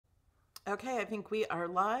Okay, I think we are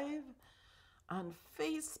live on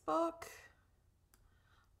Facebook.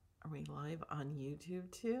 Are we live on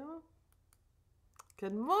YouTube too?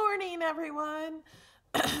 Good morning, everyone.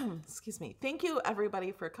 Excuse me. Thank you,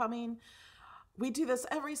 everybody, for coming. We do this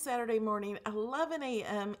every Saturday morning, 11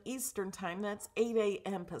 a.m. Eastern Time. That's 8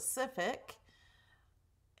 a.m. Pacific.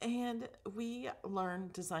 And we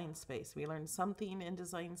learn design space. We learn something in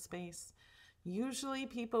design space. Usually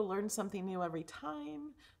people learn something new every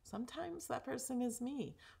time. Sometimes that person is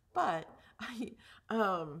me. But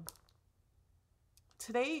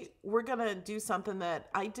today we're gonna do something that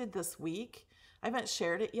I did this week. I haven't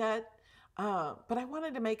shared it yet, but I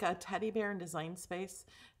wanted to make a teddy bear in design space.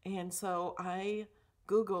 And so I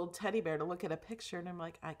Googled teddy bear to look at a picture and I'm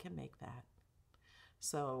like, I can make that.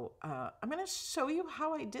 So I'm gonna show you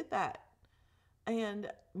how I did that.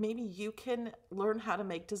 And maybe you can learn how to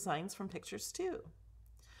make designs from pictures too.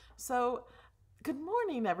 So good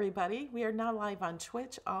morning, everybody. We are now live on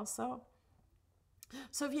Twitch also.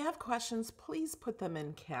 So if you have questions, please put them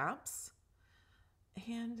in caps.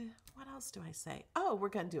 And what else do I say? Oh, we're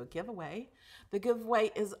going to do a giveaway. The giveaway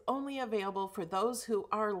is only available for those who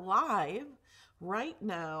are live right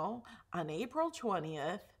now on April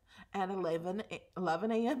 20th at 11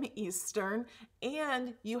 a.m. Eastern,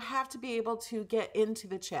 and you have to be able to get into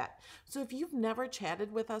the chat. So if you've never chatted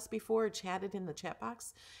with us before or chatted in the chat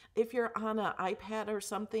box, if you're on an iPad or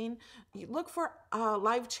something, you look for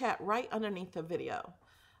live chat right underneath the video.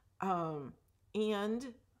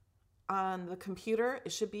 And on the computer,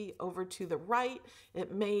 it should be over to the right.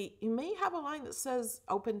 You may have a line that says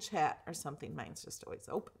open chat or something. Mine's just always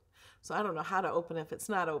open. So I don't know how to open if it's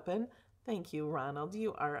not open. Thank you, Ronald.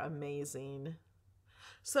 You are amazing.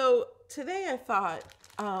 So today I thought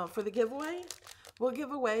for the giveaway, we'll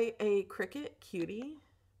give away a Cricut cutie.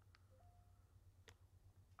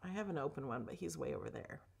 I have an open one, but he's way over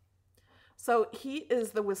there. So he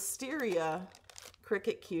is the Wisteria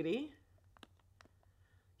Cricut cutie.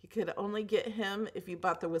 You could only get him if you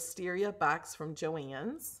bought the Wisteria box from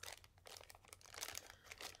Joann's.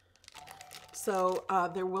 So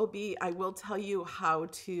there will be, I will tell you how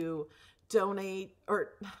to donate,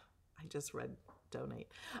 or I just read donate.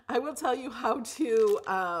 I will tell you how to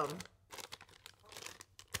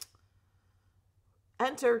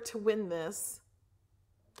enter to win this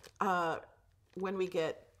when we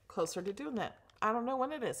get closer to doing that. I don't know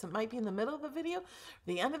when it is. It might be in the middle of the video,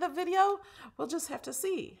 the end of the video. We'll just have to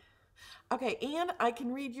see. Okay, and I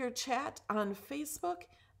can read your chat on Facebook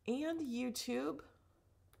and YouTube.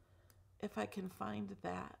 If I can find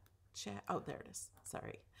that chat. Oh, there it is.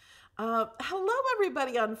 Sorry. Hello,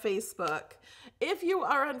 everybody on Facebook. If you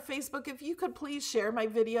are on Facebook, if you could please share my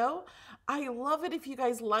video. I love it if you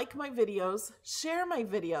guys like my videos. Share my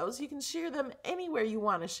videos. You can share them anywhere you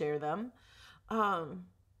want to share them.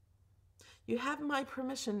 You have my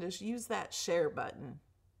permission to use that share button.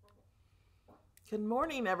 Good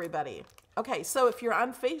morning, everybody. Okay, so if you're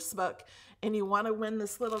on Facebook and you want to win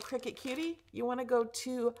this little Cricut cutie, you want to go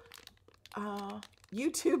to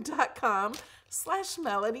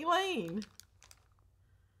youtube.com/Melody Lane.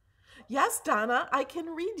 Yes, Donna, I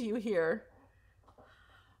can read you here.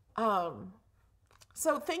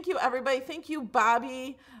 So thank you, everybody. Thank you,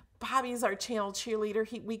 Bobby. Bobby's our channel cheerleader.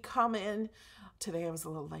 We come in. Today I was a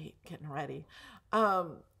little late getting ready.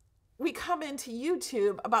 We come into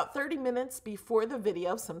YouTube about 30 minutes before the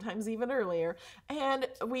video, sometimes even earlier, and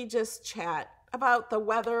we just chat about the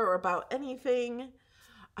weather or about anything.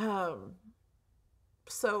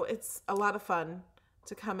 So it's a lot of fun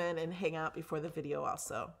to come in and hang out before the video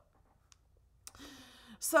also.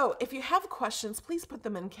 So if you have questions, please put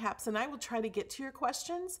them in caps and I will try to get to your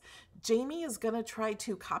questions. Jamie is going to try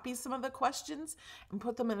to copy some of the questions and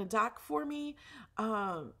put them in a doc for me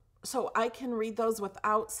so I can read those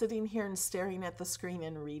without sitting here and staring at the screen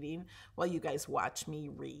and reading while you guys watch me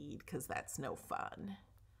read, because that's no fun.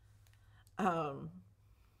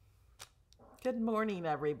 Good morning,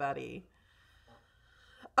 everybody.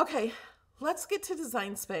 Okay, let's get to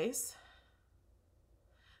design space.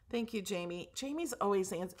 Thank you, Jamie. Jamie's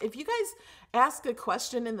always answers. If you guys ask a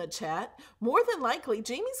question in the chat, more than likely,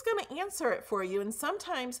 Jamie's going to answer it for you. And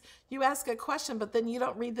sometimes you ask a question, but then you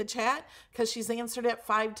don't read the chat because she's answered it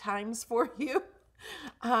 5 times for you.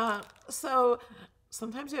 So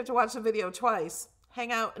sometimes you have to watch the video twice.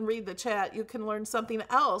 Hang out and read the chat. You can learn something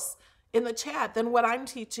else in the chat than what I'm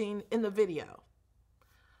teaching in the video.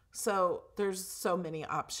 So there's so many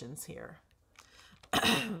options here.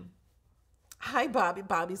 Hi, Bobby.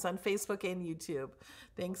 Bobby's on Facebook and YouTube.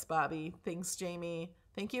 Thanks, Bobby. Thanks, Jamie.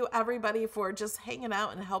 Thank you, everybody, for just hanging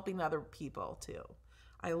out and helping other people, too.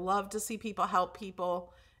 I love to see people help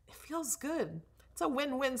people. It feels good. It's a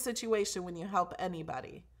win-win situation when you help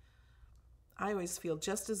anybody. I always feel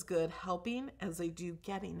just as good helping as I do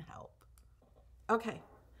getting help. Okay,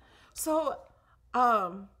 so,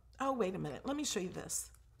 oh, wait a minute. Let me show you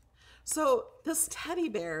this. So this teddy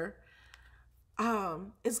bear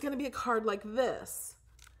is going to be a card like this.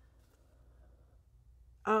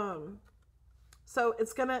 So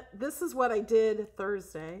it's gonna, this is what I did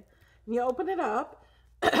Thursday. And you open it up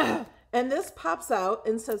and this pops out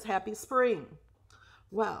and says Happy Spring.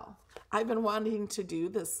 Well, I've been wanting to do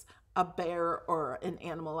this, a bear or an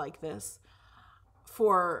animal like this,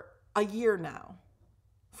 for a year now.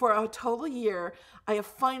 For a total year, I have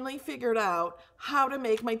finally figured out how to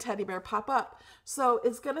make my teddy bear pop up. So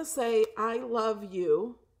it's gonna say, I love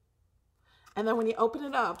you. And then when you open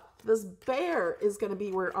it up, this bear is gonna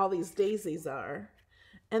be where all these daisies are.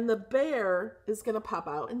 And the bear is gonna pop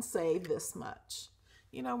out and say this much.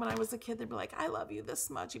 You know, when I was a kid, they'd be like, I love you this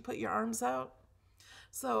much. You put your arms out.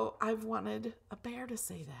 So I've wanted a bear to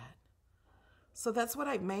say that. So that's what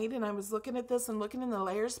I've made, and I was looking at this and looking in the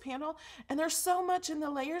layers panel, and there's so much in the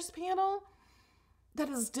layers panel that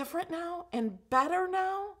is different now and better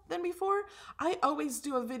now than before. I always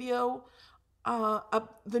do a video,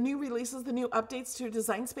 the new releases, the new updates to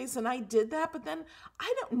Design Space, and I did that, but then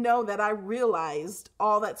I don't know that I realized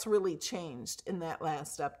all that's really changed in that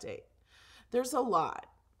last update. There's a lot.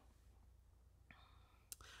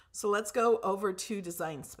 So let's go over to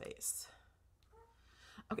Design Space.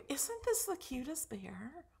 Okay, isn't this the cutest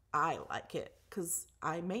bear? I like it because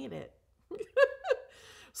I made it.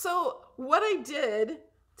 So what I did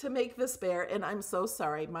to make this bear, and I'm so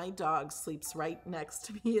sorry, my dog sleeps right next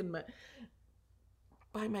to me in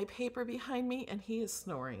by my paper behind me, and he is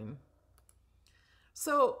snoring.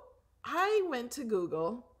 So I went to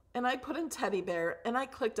Google and I put in teddy bear and I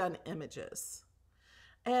clicked on images.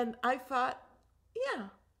 And I thought, yeah,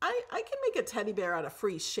 I can make a teddy bear out of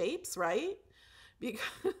free shapes, right?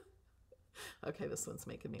 Because, okay, this one's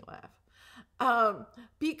making me laugh.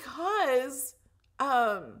 Because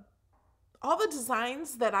all the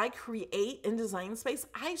designs that I create in Design Space,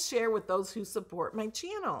 I share with those who support my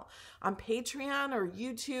channel on Patreon or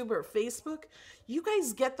YouTube or Facebook. You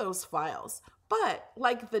guys get those files. But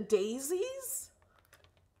like the daisies,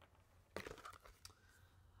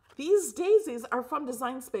 these daisies are from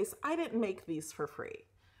Design Space. I didn't make these for free.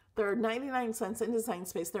 They're 99 cents in Design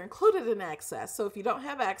Space. They're included in Access. So if you don't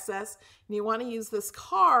have Access and you want to use this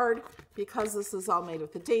card, because this is all made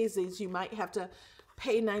with the daisies, you might have to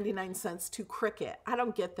pay 99 cents to Cricut. I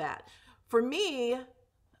don't get that. For me,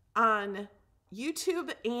 on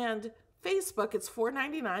YouTube and Facebook, it's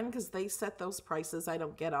 $4.99 because they set those prices. I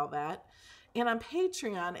don't get all that. And on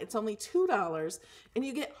Patreon, it's only $2, and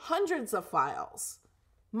you get hundreds of files,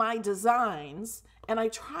 my designs, and I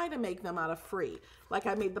try to make them out of free. Like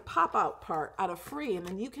I made the pop-out part out of free, and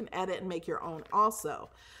then you can edit and make your own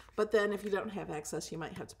also. But then if you don't have access, you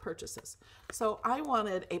might have to purchase this. So I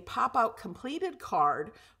wanted a pop-out completed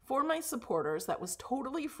card for my supporters that was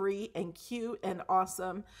totally free and cute and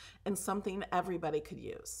awesome and something everybody could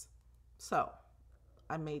use. So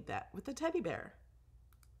I made that with the teddy bear.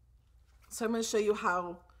 So I'm going to show you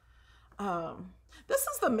how, this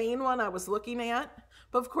is the main one I was looking at,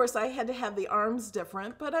 but of course I had to have the arms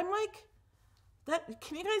different, but I'm like,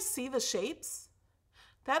 can you guys see the shapes?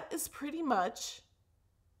 That is pretty much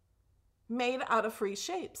made out of free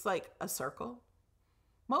shapes, like a circle,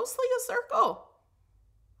 mostly a circle.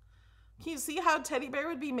 Can you see how teddy bear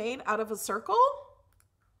would be made out of a circle?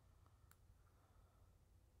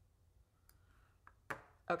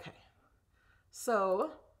 Okay,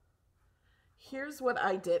 so here's what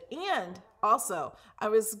I did. And also, I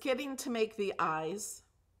was getting to make the eyes.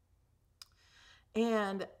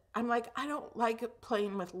 And I'm like, I don't like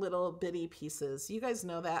playing with little bitty pieces. You guys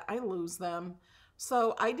know that. I lose them.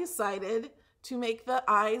 So I decided to make the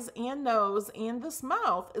eyes and nose and this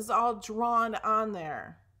mouth is all drawn on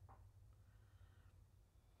there.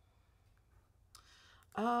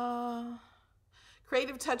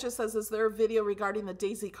 Creative Touches says, is there a video regarding the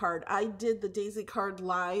daisy card? I did the daisy card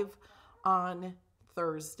live on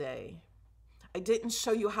Thursday. I didn't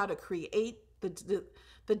show you how to create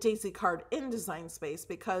the daisy card in Design Space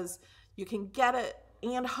because you can get it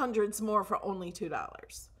and hundreds more for only $2.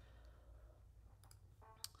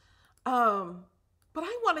 But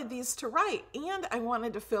I wanted these to write and I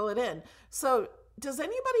wanted to fill it in. So does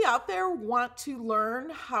anybody out there want to learn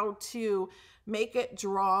how to make it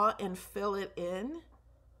draw and fill it in?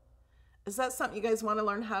 Is that something you guys want to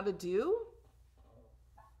learn how to do?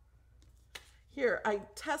 Here, I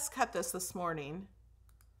test cut this morning.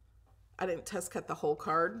 I didn't test cut the whole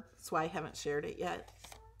card, that's why I haven't shared it yet.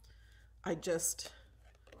 I just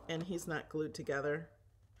and he's not glued together.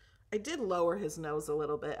 I did lower his nose a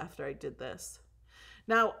little bit after I did this.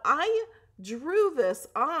 Now I drew this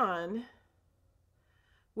on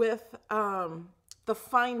with the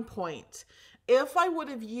fine point. If I would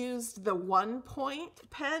have used the 1-point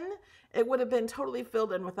pen, it would have been totally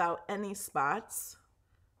filled in without any spots.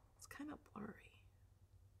 It's kind of blurry.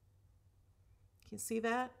 Can you see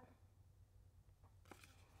that?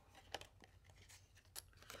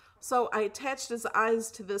 So I attached his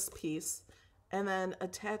eyes to this piece and then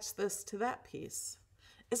attached this to that piece.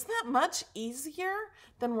 Isn't that much easier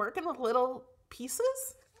than working with little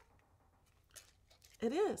pieces?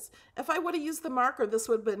 It is. If I would have used the marker, this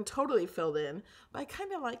would have been totally filled in, but I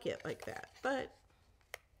kind of like it like that. But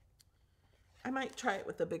I might try it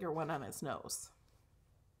with the bigger one on his nose.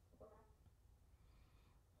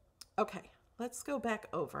 Okay, let's go back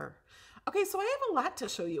over. Okay, so I have a lot to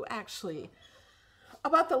show you actually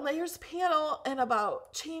about the layers panel and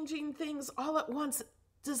about changing things all at once.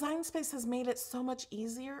 Design Space has made it so much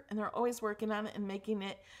easier, and they're always working on it and making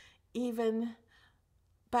it even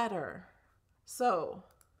better. So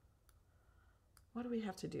what do we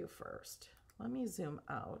have to do first? Let me zoom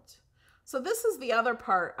out. So this is the other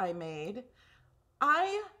part I made.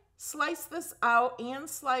 I sliced this out and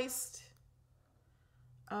sliced,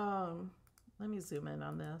 let me zoom in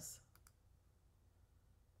on this.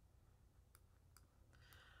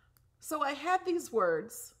 So I had these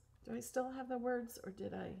words. Do I still have the words, or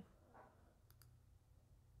did I?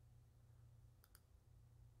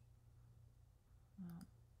 No.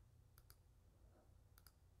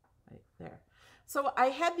 Right there. So I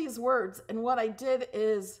had these words, and what I did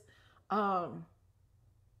is I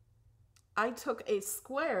took a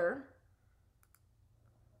square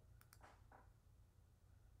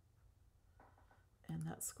and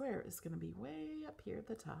that square is going to be way up here at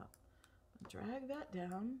the top. Drag that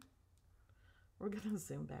down. We're going to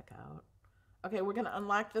zoom back out. Okay, we're going to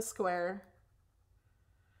unlock the square.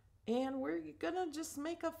 And we're going to just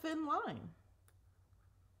make a thin line.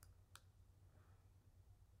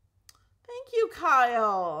 Thank you,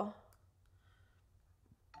 Kyle.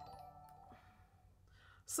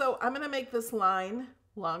 So I'm going to make this line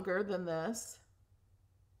longer than this.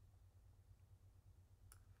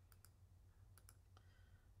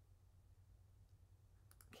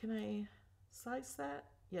 Can I slice that?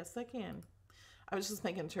 Yes, I can. I was just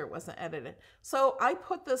making sure it wasn't edited. So I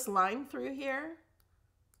put this line through here,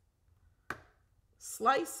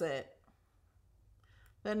 slice it,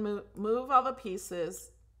 then move all the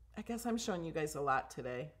pieces. I guess I'm showing you guys a lot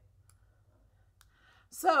today.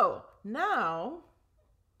 So now,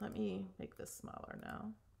 let me make this smaller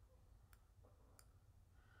now.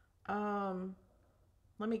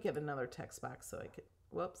 Let me get another text box so I could,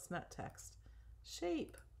 whoops, not text,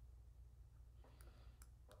 shape.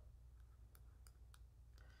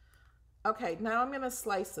 Okay, now I'm going to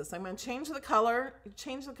slice this. I'm going to change the color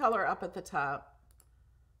up at the top.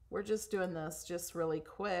 We're just doing this just really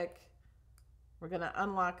quick. We're going to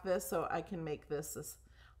unlock this so I can make this,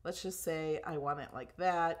 let's just say I want it like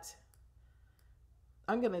that.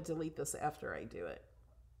 I'm going to delete this after I do it,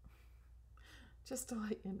 just to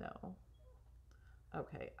let you know.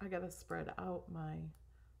 Okay, I got to spread out my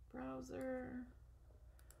browser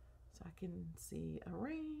so I can see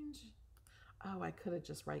arrange. Oh, I could have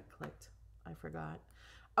just right-clicked. I forgot.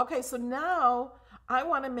 Okay, so now I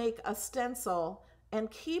want to make a stencil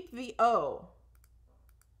and keep the O.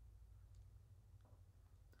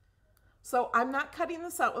 So I'm not cutting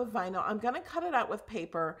this out with vinyl. I'm going to cut it out with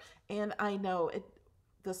paper, and I know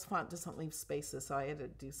this font doesn't leave spaces, so I had to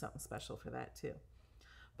do something special for that too.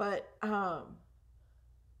 But I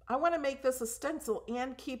want to make this a stencil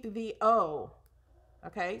and keep the O.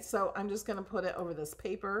 Okay, so I'm just going to put it over this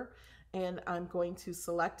paper, and I'm going to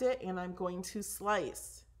select it, and I'm going to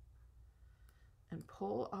slice and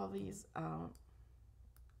pull all these out.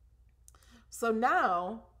 So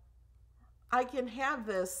now I can have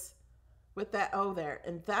this with that O there,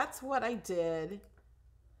 and that's what I did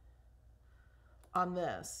on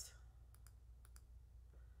this.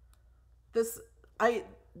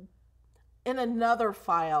 In another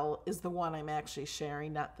file is the one I'm actually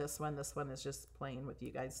sharing, not this one. This one is just playing with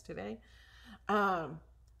you guys today.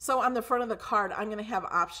 So on the front of the card, I'm going to have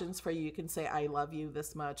options for you. You can say, I love you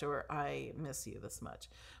this much, or I miss you this much.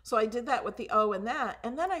 So I did that with the O and that.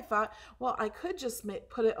 And then I thought, well, I could just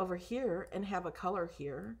put it over here and have a color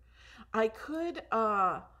here. I could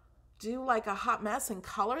do like a hot mess and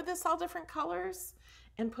color this all different colors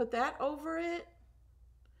and put that over it.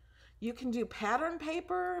 You can do pattern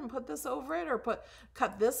paper and put this over it, or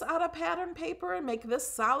cut this out of pattern paper and make this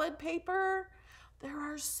solid paper. There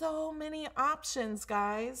are so many options,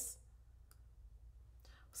 guys.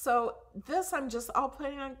 So this I'm just all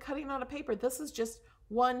planning on cutting out a paper. This is just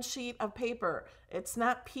one sheet of paper. It's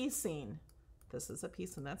not piecing. This is a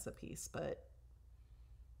piece and that's a piece, but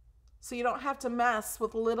so you don't have to mess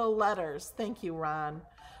with little letters. Thank you, Ron.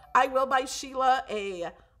 I will buy Sheila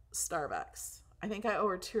a Starbucks. I think I owe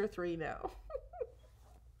her 2 or 3 now.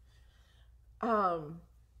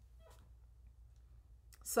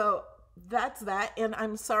 So that's that. And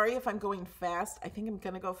I'm sorry if I'm going fast. I think I'm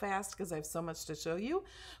going to go fast because I have so much to show you.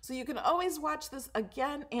 So you can always watch this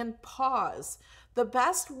again and pause. The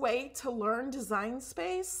best way to learn Design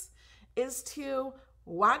Space is to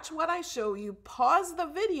watch what I show you, pause the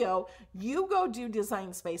video, you go do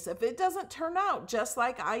Design Space. If it doesn't turn out just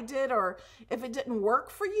like I did, or if it didn't work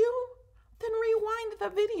for you, then rewind the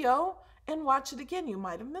video and watch it again. You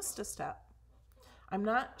might have missed a step. I'm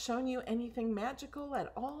not showing you anything magical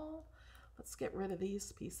at all. Let's get rid of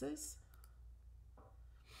these pieces.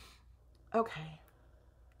 Okay,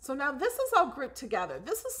 so now this is all grouped together.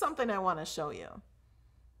 This is something I want to show you.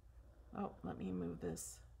 Oh, let me move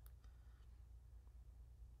this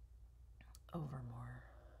over more.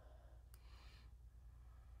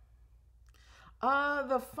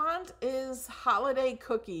 The font is Holiday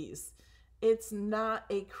Cookies. It's not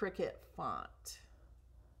a Cricut font.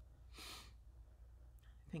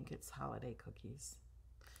 I think it's Holiday Cookies.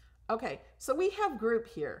 Okay, so we have group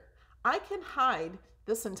here. I can hide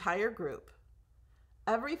this entire group.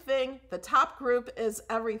 Everything, the top group is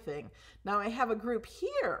everything. Now I have a group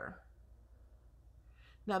here.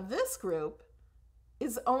 Now this group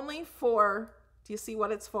is only for, do you see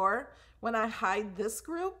what it's for? When I hide this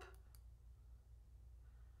group,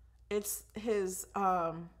 it's his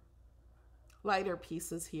lighter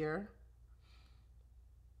pieces here.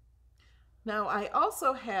 Now I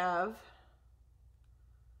also have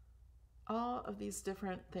all of these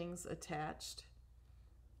different things attached.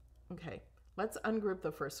 Okay, let's ungroup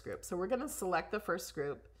the first group. So we're going to select the first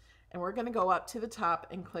group and we're going to go up to the top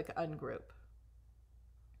and click ungroup.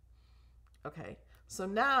 Okay, so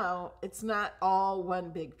now it's not all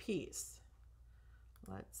one big piece.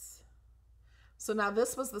 So now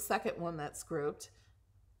this was the second one that's grouped.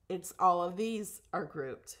 It's all of these are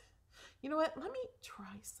grouped. You know what? Let me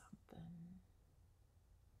try something.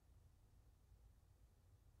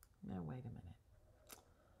 No, wait a minute.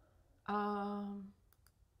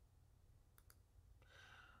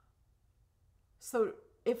 So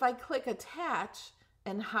if I click attach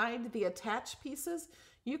and hide the attached pieces,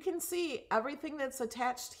 you can see everything that's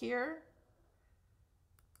attached here.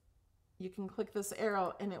 You can click this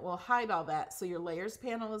arrow and it will hide all that. So your layers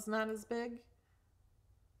panel is not as big.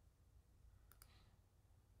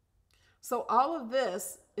 So all of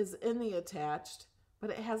this is in the attached,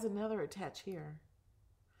 but it has another attach here.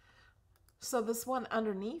 So this one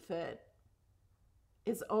underneath it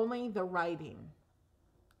is only the writing.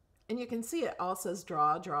 And you can see it all says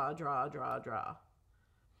draw, draw, draw, draw, draw.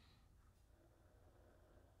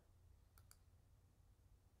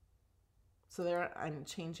 So there I'm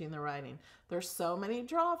changing the writing. There's so many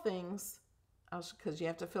draw things because you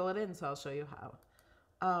have to fill it in, so I'll show you how.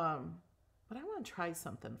 But I want to try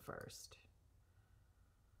something first.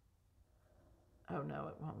 Oh no,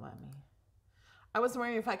 it won't let me. I was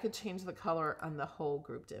wondering if I could change the color on the whole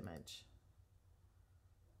grouped image.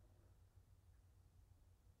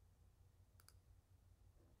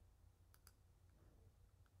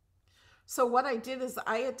 So what I did is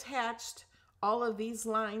I attached all of these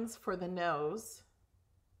lines for the nose.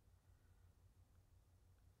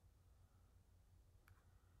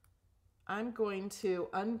 I'm going to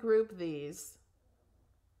ungroup these.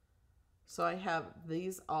 So I have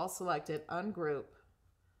these all selected, ungroup.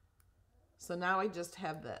 So now I just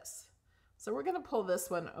have this. So we're going to pull this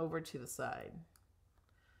one over to the side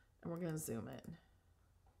and we're going to zoom in.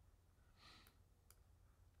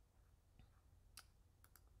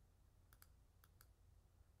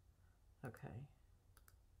 Okay.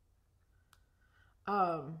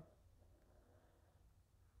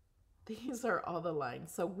 These are all the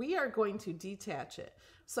lines. So we are going to detach it.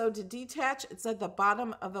 So to detach, it's at the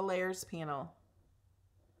bottom of the layers panel.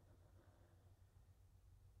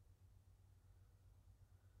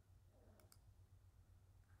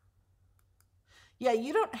 Yeah,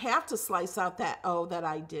 you don't have to slice out that O that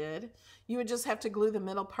I did. You would just have to glue the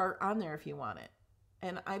middle part on there if you want it.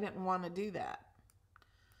 And I didn't want to do that.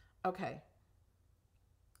 Okay.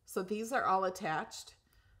 So these are all attached.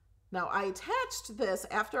 Now I attached this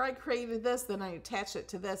after I created this, then I attached it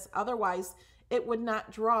to this. Otherwise, it would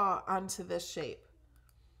not draw onto this shape.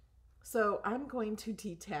 So I'm going to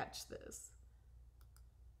detach this.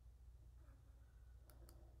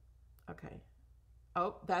 Okay.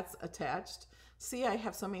 Oh, that's attached. See, I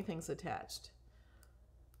have so many things attached.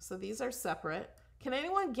 So these are separate. Can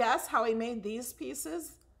anyone guess how I made these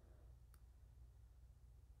pieces?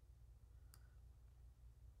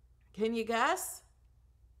 Can you guess?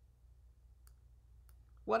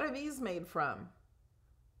 What are these made from?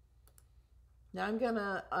 Now I'm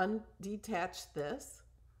gonna undetach this,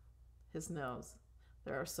 his nose.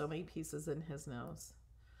 There are so many pieces in his nose.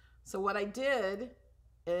 So what I did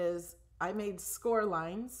is I made score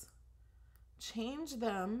lines, change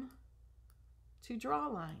them to draw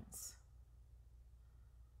lines.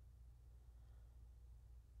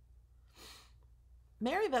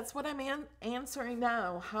 Mary, that's what I'm answering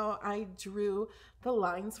now, how I drew the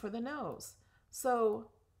lines for the nose. So,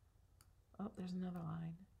 oh, there's another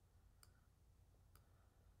line.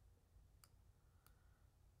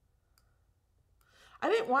 I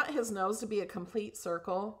didn't want his nose to be a complete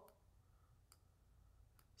circle,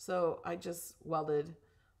 so I just welded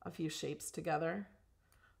a few shapes together.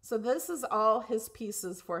 So this is all his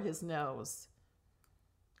pieces for his nose.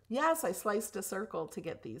 Yes, I sliced a circle to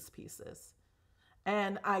get these pieces.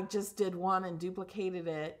 And I just did one and duplicated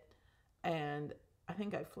it, and I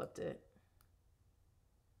think I flipped it.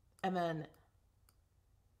 And then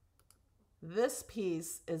this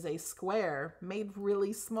piece is a square made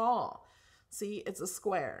really small. See, it's a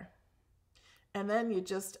square. And then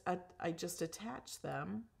I just attach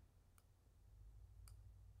them.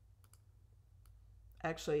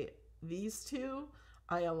 Actually, these two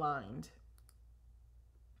I aligned.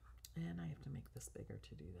 And I have to make this bigger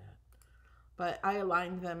to do that. But I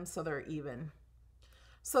aligned them so they're even.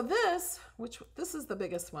 So this is the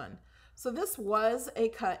biggest one. So this was a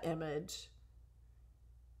cut image.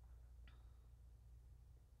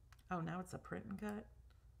 Oh, now it's a print and cut.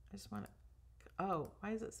 I just want to, oh,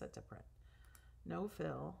 why is it set to print? No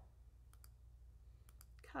fill.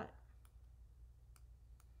 Cut.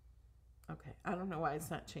 Okay, I don't know why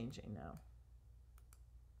it's not changing now.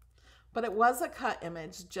 But it was a cut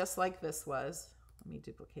image just like this was. Let me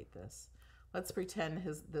duplicate this. Let's pretend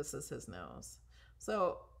this is his nose.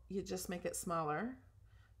 So you just make it smaller.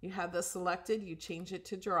 You have this selected, you change it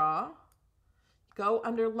to draw. Go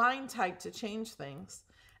under line type to change things.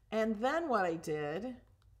 And then what I did,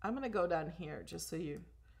 I'm gonna go down here just so you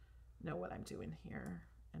know what I'm doing here,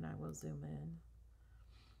 and I will zoom in.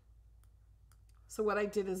 So what I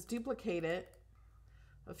did is duplicate it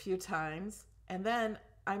a few times, and then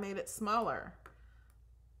I made it smaller.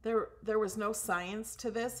 There was no science to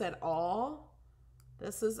this at all.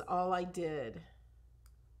 This is all I did.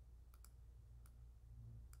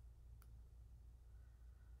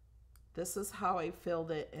 This is how I filled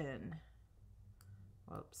it in.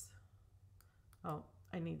 Whoops. Oh,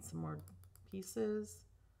 I need some more pieces.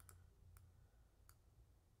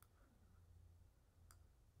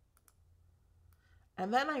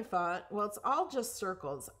 And then I thought, well, it's all just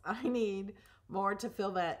circles. I need more to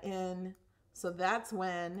fill that in. So that's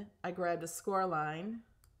when I grabbed a score line.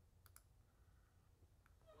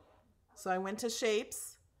 So I went to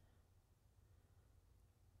shapes.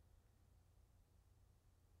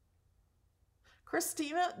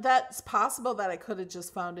 Christina, that's possible that I could have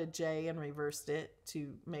just found a J and reversed it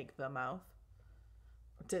to make the mouth.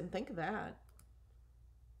 Didn't think of that.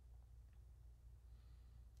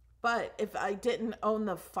 But if I didn't own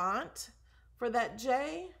the font for that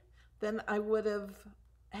J, then I would have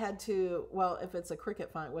had to, well, if it's a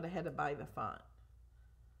Cricut font, would have had to buy the font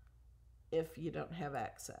if you don't have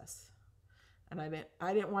access. And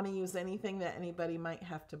I didn't want to use anything that anybody might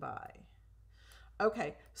have to buy.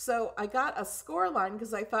 Okay, so I got a score line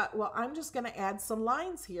because I thought, well, I'm just going to add some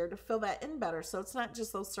lines here to fill that in better, so it's not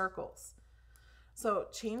just those circles. So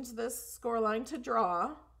change this score line to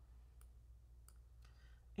draw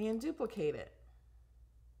and duplicate it.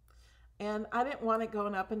 And I didn't want it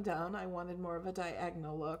going up and down. I wanted more of a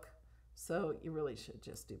diagonal look. So you really should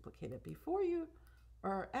just duplicate it before you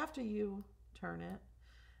or after you turn it.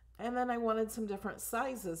 And then I wanted some different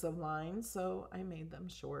sizes of lines, so I made them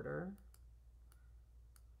shorter.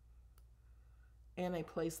 And I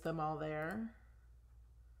placed them all there.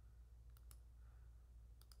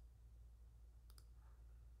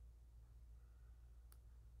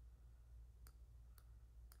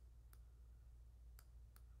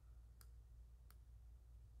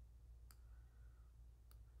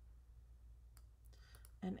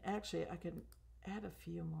 And actually, I can add a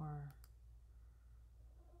few more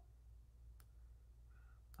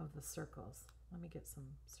of the circles. Let me get some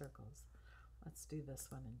circles. Let's do this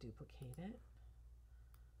one and duplicate it.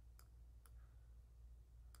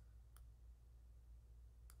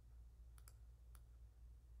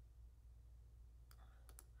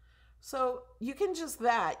 So you can just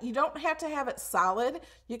that. You don't have to have it solid.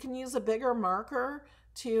 You can use a bigger marker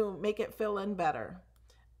to make it fill in better.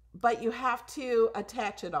 but you have to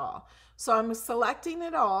attach it all. So I'm selecting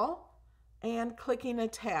it all and clicking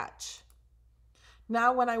attach.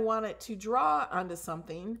 Now when I want it to draw onto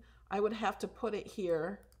something, I would have to put it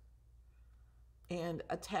here and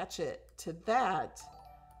attach it to that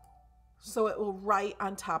so it will write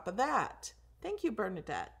on top of that. Thank you,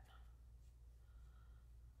 Bernadette.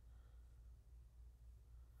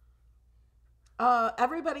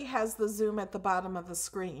 Everybody has the zoom at the bottom of the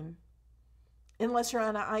screen. Unless you're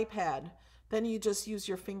on an iPad, then you just use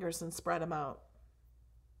your fingers and spread them out.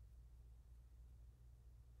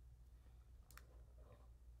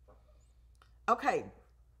 Okay.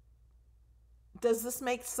 Does this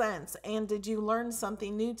make sense? And did you learn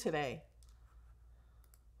something new today?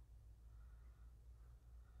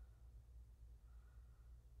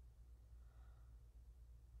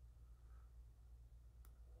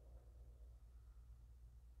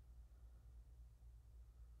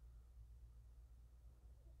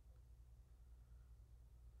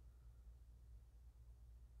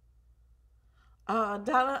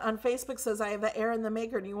 Donna on Facebook says, I have the Air and the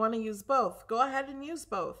Maker. Do you want to use both? Go ahead and use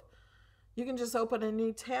both. You can just open a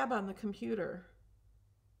new tab on the computer.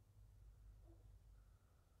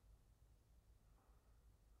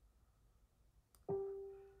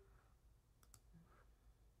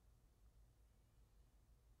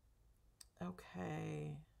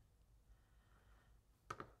 Okay.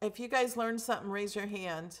 If you guys learned something, raise your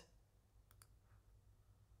hand.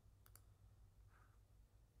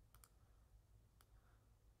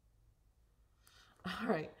 All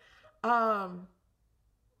right.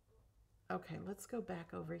 Okay, let's go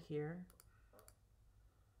back over here.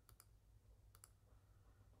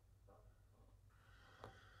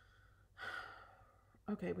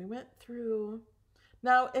 Okay, we went through.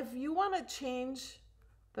 Now, if you want to change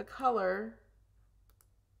the color,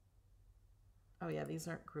 oh yeah, these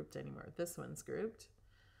aren't grouped anymore. This one's grouped.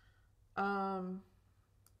 Oh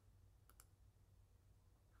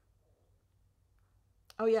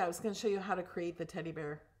yeah, I was going to show you how to create the teddy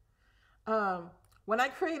bear. When I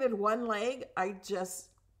created one leg, I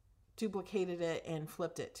just duplicated it and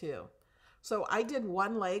flipped it too. So I did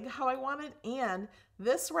one leg how I wanted, and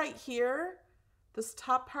this right here, this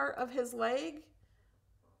top part of his leg,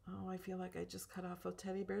 oh, I feel like I just cut off a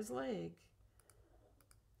teddy bear's leg,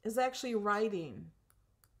 is actually writing.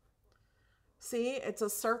 See, it's a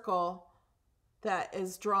circle that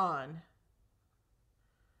is drawn.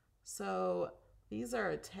 So these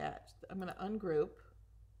are attached. I'm going to ungroup.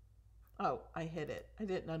 Oh, I hit it. I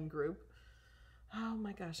didn't ungroup. Oh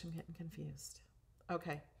my gosh, I'm getting confused.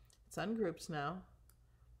 Okay, it's ungrouped now.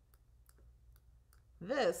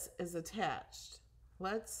 This is attached.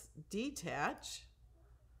 Let's detach.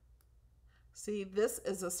 See, this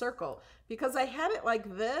is a circle. Because I had it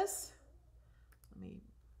like this. Let me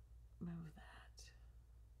move that.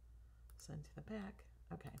 Send to the back.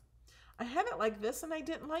 Okay. I had it like this and I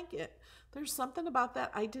didn't like it. There's something about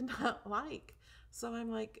that I did not like. So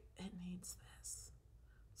I'm like, it needs this.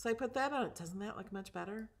 So I put that on it. Doesn't that look much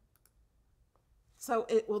better? So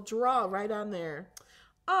it will draw right on there.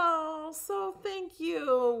 Oh, so thank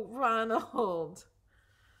you, Ronald.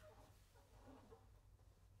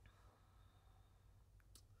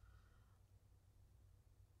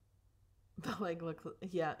 The leg looks,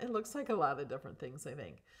 yeah, it looks like a lot of different things, I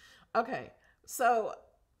think. Okay, so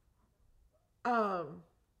I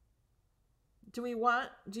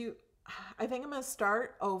think I'm going to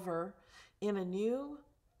start over in a new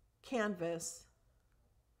canvas.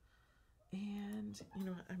 And you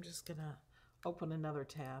know what? I'm just going to open another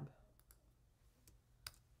tab.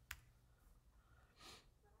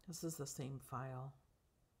 This is the same file.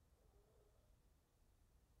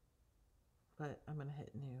 But I'm going to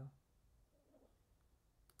hit new.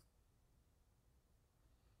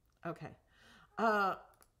 Okay.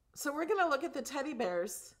 So we're going to look at the teddy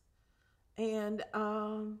bears and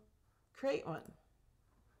create one.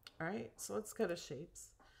 All right, so let's go to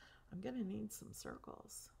shapes. I'm going to need some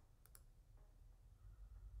circles.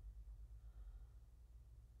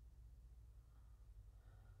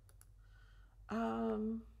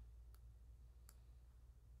 I'm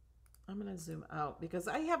going to zoom out because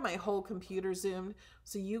I have my whole computer zoomed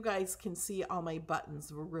so you guys can see all my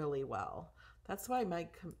buttons really well. That's why my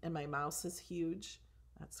mouse is huge.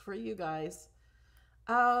 That's for you guys.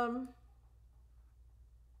 I'm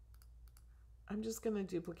just going to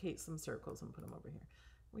duplicate some circles and put them over here.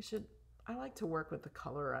 I like to work with the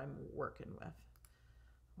color I'm working with.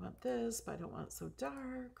 I want this, but I don't want it so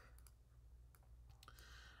dark.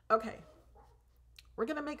 Okay. We're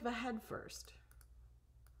going to make the head first.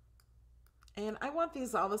 And I want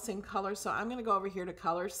these all the same color, so I'm going to go over here to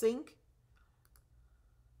Color Sync.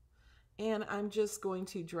 And I'm just going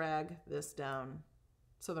to drag this down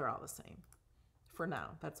so they're all the same. For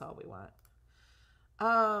now, that's all we want.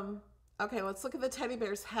 Okay, let's look at the teddy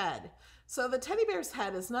bear's head. So the teddy bear's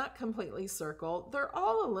head is not completely circle. They're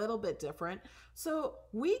all a little bit different. So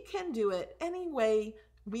we can do it any way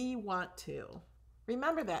we want to.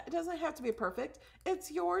 Remember that. It doesn't have to be perfect.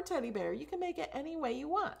 It's your teddy bear. You can make it any way you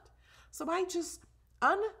want. So I just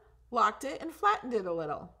unlocked it and flattened it a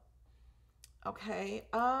little. Okay,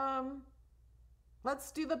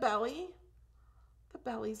 let's do the belly. The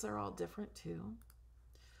bellies are all different too.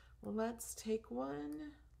 Well, let's take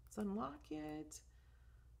one. Let's unlock it.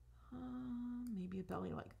 Maybe a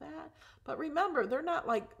belly like that. But remember, they're not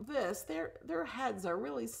like this. Their heads are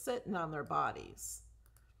really sitting on their bodies.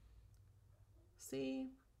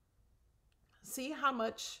 See how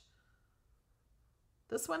much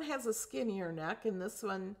this one has a skinnier neck, and this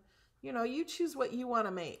one, you know, you choose what you want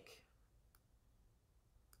to make.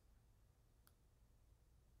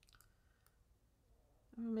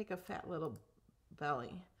 I'm gonna make a fat little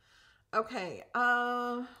belly. Okay,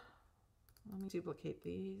 let me duplicate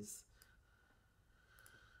these.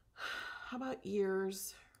 How about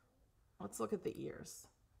ears? Let's look at the ears.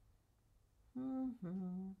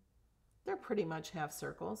 They're pretty much half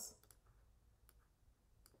circles.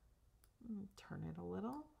 Turn it a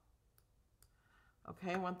little.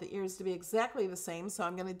 Okay, I want the ears to be exactly the same, so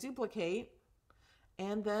I'm going to duplicate,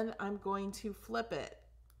 and then I'm going to flip it.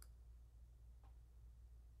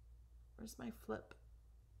 Where's my flip?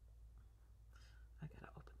 I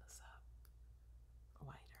gotta open this up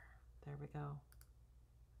wider. There we go.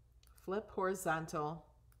 Flip horizontal.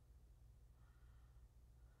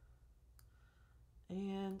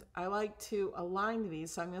 And I like to align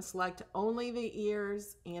these, so I'm going to select only the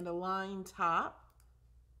ears and align top.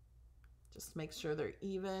 Just make sure they're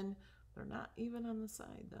even. They're not even on the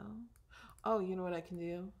side though. Oh, you know what I can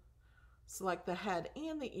do? Select the head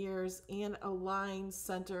and the ears and align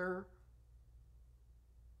center.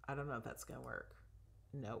 I don't know if that's going to work.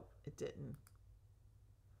 Nope, it didn't.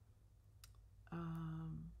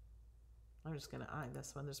 I'm just going to eye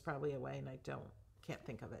this one. There's probably a way and I can't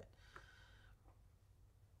think of it.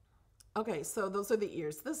 Okay, so those are the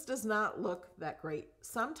ears. This does not look that great.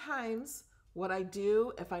 Sometimes what I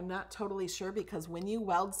do, if I'm not totally sure, because when you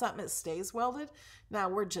weld something, it stays welded. Now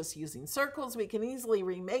we're just using circles. We can easily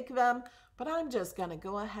remake them, but I'm just going to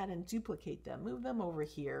go ahead and duplicate them, move them over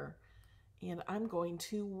here, and I'm going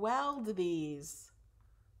to weld these.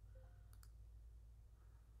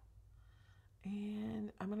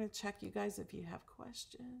 And I'm going to check you guys if you have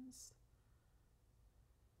questions.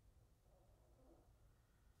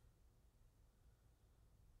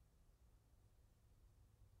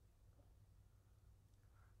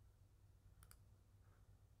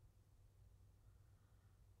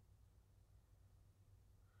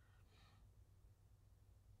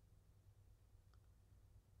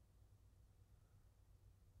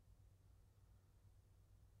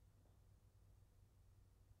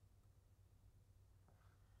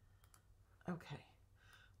 Okay.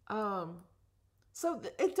 So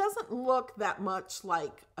it doesn't look that much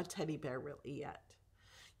like a teddy bear really yet.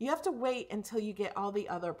 You have to wait until you get all the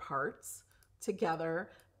other parts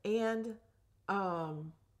together. And, oh,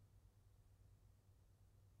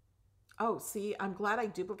 see, I'm glad I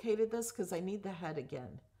duplicated this because I need the head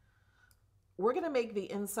again. We're going to make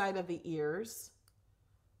the inside of the ears.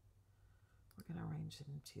 We're going to arrange it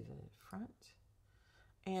into the front.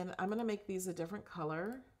 And I'm going to make these a different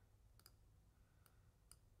color.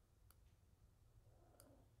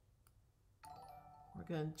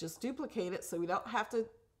 We're going to just duplicate it so we don't have to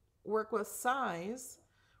work with size.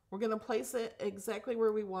 We're going to place it exactly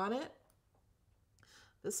where we want it.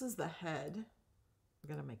 This is the head. We're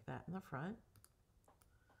going to make that in the front.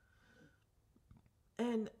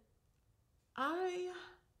 And I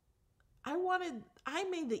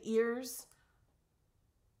made the ears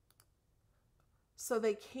so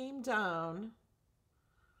they came down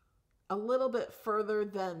a little bit further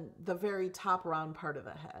than the very top round part of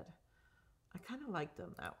the head. I kind of like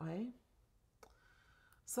them that way.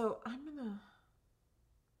 So I'm gonna,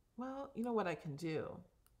 well, you know what I can do?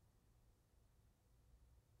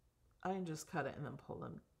 I can just cut it and then pull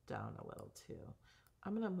them down a little too.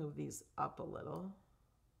 I'm gonna move these up a little.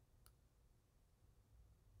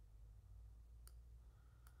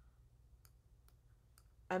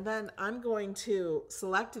 And then I'm going to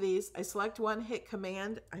select these. I select one, hit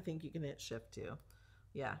Command. I think you can hit Shift too.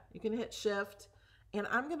 Yeah, you can hit Shift. And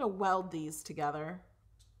I'm going to weld these together.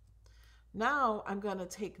 Now I'm going to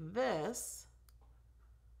take this,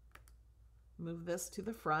 move this to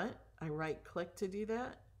the front. I right click to do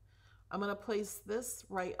that. I'm going to place this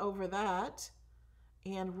right over that.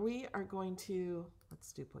 And we are going to,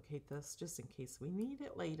 let's duplicate this just in case we need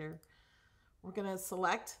it later. We're going to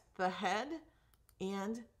select the head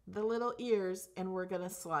and the little ears, and we're going to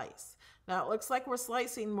slice. Now it looks like we're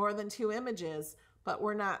slicing more than 2 images, but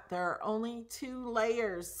we're not. There are only 2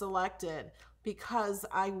 layers selected because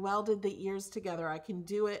I welded the ears together. I can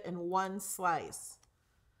do it in one slice.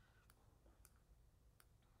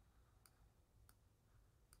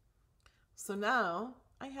 So now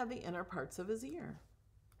I have the inner parts of his ear.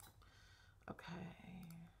 Okay.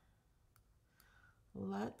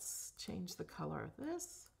 Let's change the color of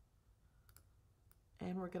this.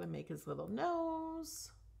 And we're going to make his little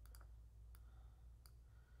nose.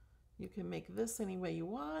 You can make this any way you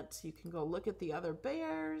want. You can go look at the other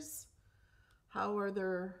bears. How are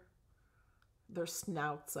their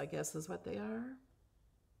snouts, I guess is what they are.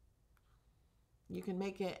 You can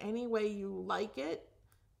make it any way you like it.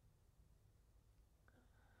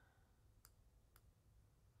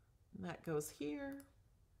 And that goes here.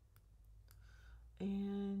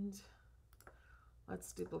 And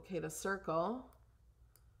let's duplicate a circle.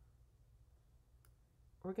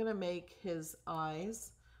 We're going to make his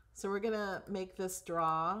eyes. So we're going to make this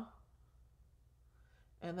draw.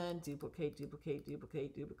 And then duplicate, duplicate,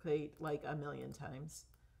 duplicate, duplicate like a million times.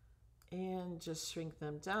 And just shrink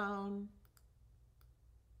them down.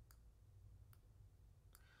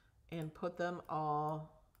 And put them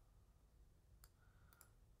all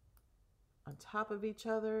on top of each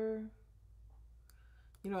other.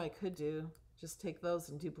 You know what I could do? Just take those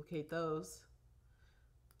and duplicate those.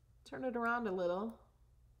 Turn it around a little.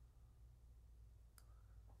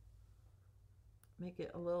 Make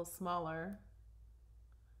it a little smaller.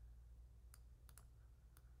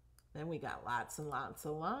 Then we got lots and lots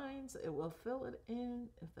of lines. It will fill it in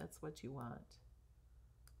if that's what you want.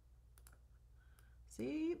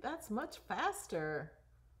 See, that's much faster.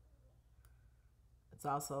 It's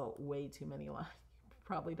also way too many lines. You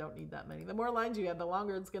probably don't need that many. The more lines you have, the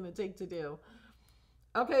longer it's going to take to do.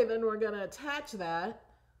 Okay, then we're going to attach that.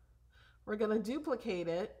 We're going to duplicate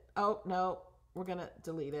it. Oh, no, we're going to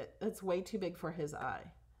delete it. It's way too big for his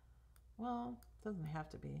eye. Well, it doesn't have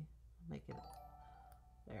to be. Make it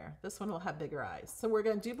there. This one will have bigger eyes. So we're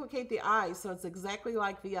going to duplicate the eye so it's exactly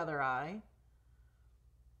like the other eye.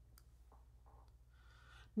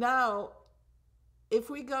 Now, if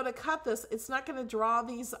we go to cut this, it's not going to draw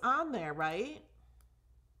these on there, right?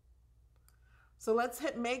 So let's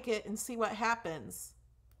hit make it and see what happens.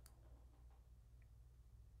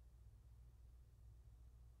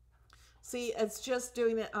 See, it's just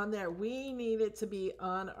doing it on there. We need it to be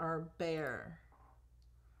on our bear.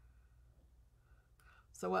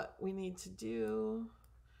 So what we need to do,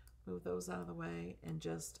 move those out of the way and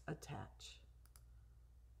just attach.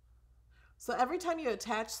 So every time you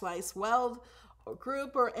attach, slice, weld, or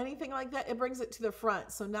group, or anything like that, it brings it to the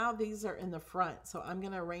front. So now these are in the front. So I'm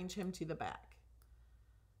going to arrange him to the back.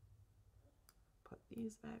 Put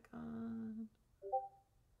these back on.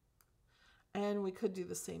 And we could do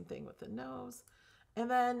the same thing with the nose. And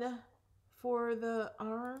then for the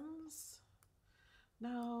arms,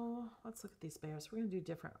 no, let's look at these bears. We're going to do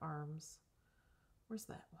different arms. Where's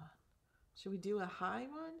that one? Should we do a high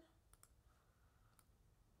one?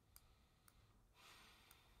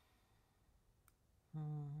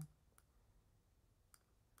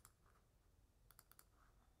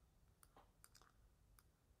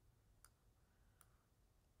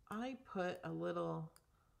 I put a little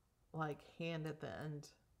like hand at the end.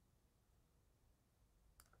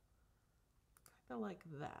 Kind of like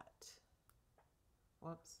that.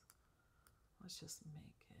 Whoops. Let's just make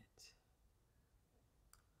it.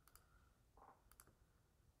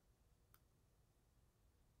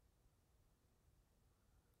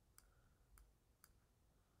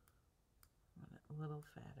 A little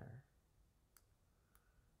fatter.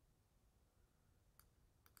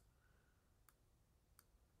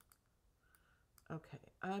 Okay,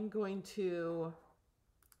 I'm going to, you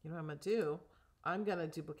know what I'm going to do? I'm going to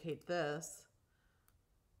duplicate this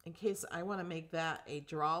in case I want to make that a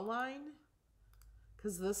draw line,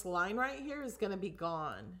 because this line right here is going to be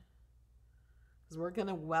gone because we're going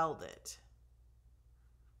to weld it.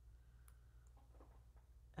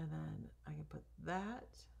 And then I can put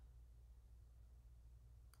that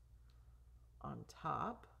on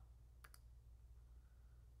top.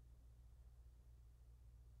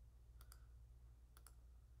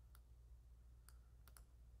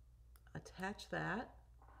 Attach that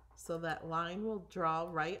so that line will draw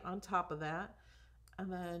right on top of that,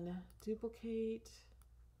 and then duplicate.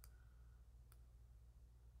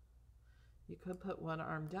 You could put one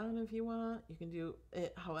arm down if you want. You can do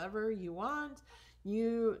it however you want.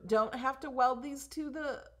 You don't have to weld these to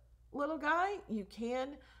little guy. You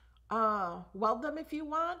can weld them if you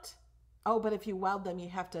want. Oh, but if you weld them, you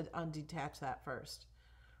have to undetach that first.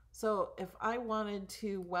 So if I wanted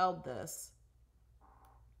to weld this,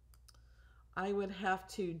 I would have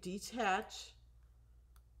to detach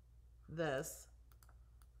this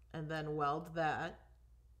and then weld that.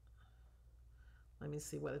 Let me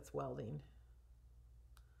see what it's welding.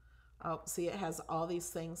 Oh, see, it has all these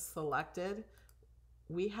things selected.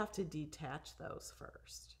 We have to detach those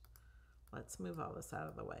first. Let's move all this out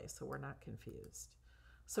of the way so we're not confused.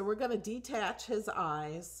 So we're going to detach his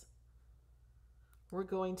eyes. We're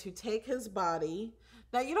going to take his body.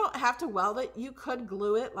 Now you don't have to weld it. You could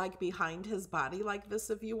glue it like behind his body like this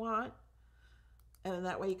if you want. And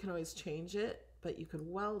that way you can always change it, but you could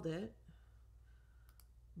weld it.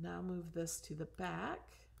 Now move this to the back.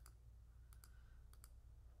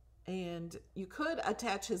 And you could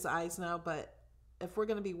attach his eyes now, but if we're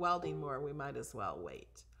going to be welding more, we might as well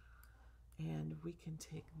wait. And we can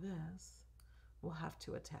take this. We'll have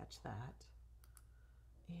to attach that.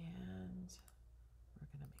 And we're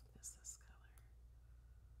going to make this color.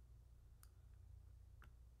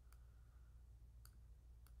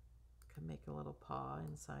 Can make a little paw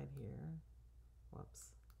inside here.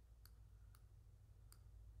 Whoops.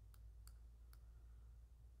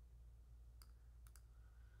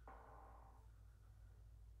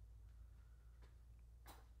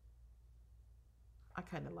 I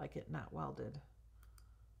kind of like it not welded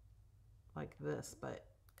like this, but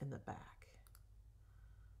in the back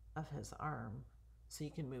of his arm, so you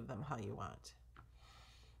can move them how you want.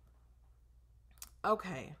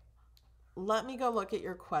 Okay, let me go look at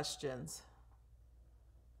your questions.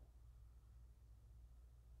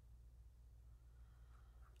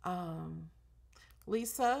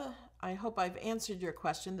 Lisa, I hope I've answered your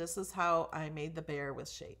question. This is how I made the bear with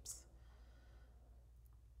shapes.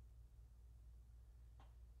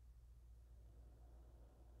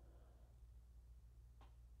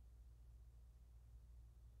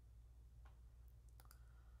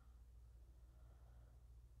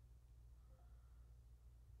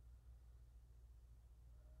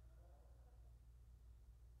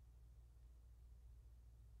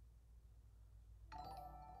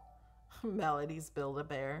 Melody's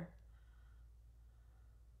Build-A-Bear.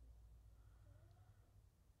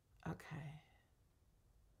 Okay.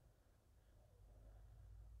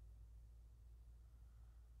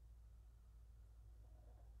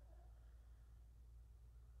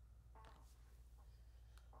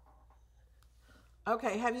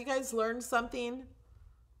 Okay, have you guys learned something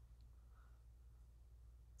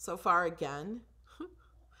so far again?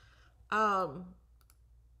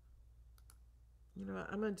 You know what?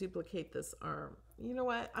 I'm going to duplicate this arm. You know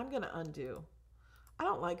what? I'm going to undo. I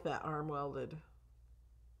don't like that arm welded.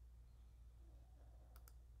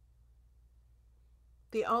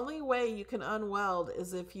 The only way you can unweld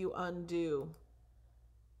is if you undo.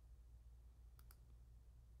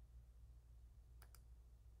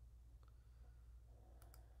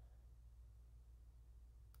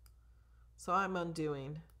 So I'm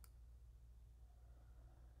undoing.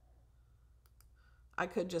 I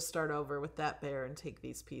could just start over with that bear and take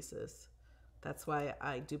these pieces. That's why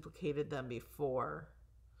I duplicated them before.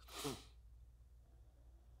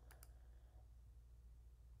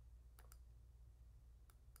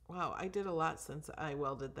 Wow, I did a lot since I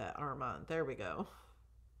welded that arm on. There we go.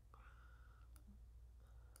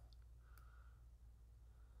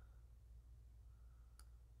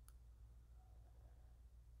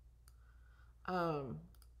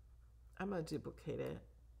 I'm going to duplicate it.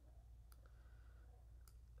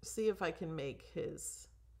 See if I can make his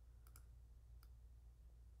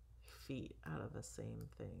feet out of the same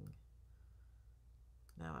thing.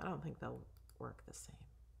 No, I don't think they'll work the same.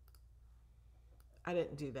 I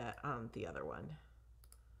didn't do that on the other one.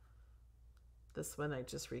 This one I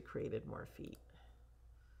just recreated more feet.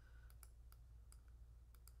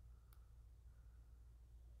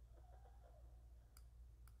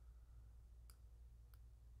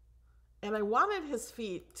 And I wanted his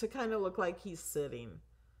feet to kind of look like he's sitting.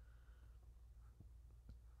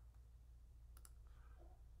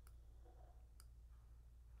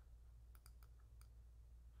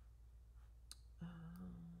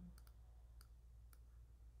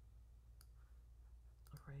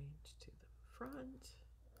 Arrange to the front.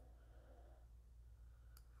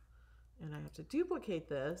 And I have to duplicate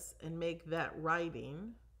this and make that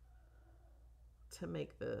writing to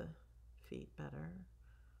make the feet better.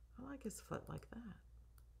 I like his foot like that.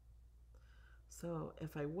 So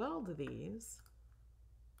if I weld these,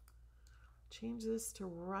 change this to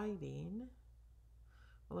writing.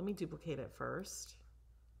 Well, let me duplicate it first.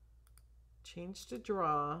 Change to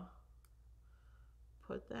draw.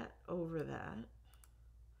 put that over that.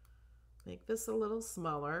 Make this a little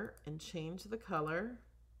smaller and change the color.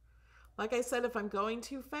 Like I said, if I'm going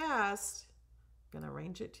too fast, I'm going to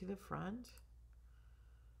arrange it to the front.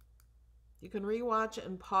 You can rewatch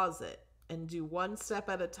and pause it and do one step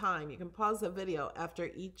at a time. You can pause the video after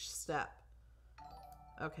each step.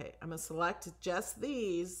 Okay, I'm going to select just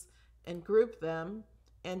these and group them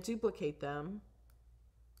and duplicate them.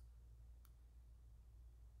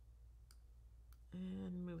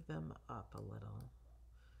 And move them up a little.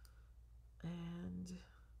 And,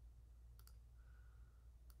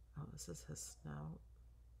 oh, this is his snout.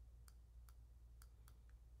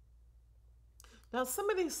 Now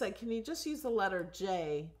somebody said, can you just use the letter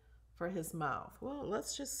J for his mouth? Well,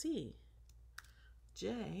 let's just see.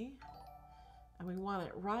 J, and we want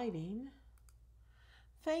it writing.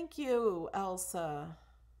 Thank you, Elsa.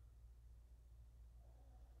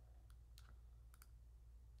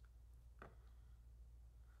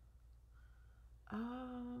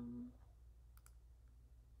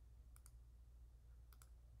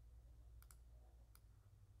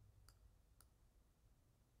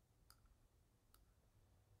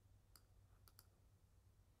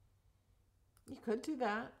 You could do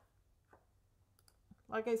that.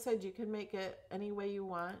 Like I said, you can make it any way you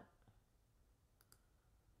want.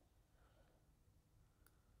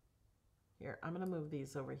 Here, I'm going to move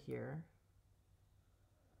these over here.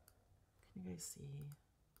 Can you guys see?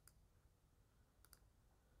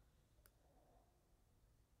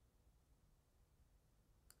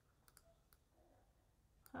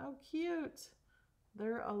 How cute.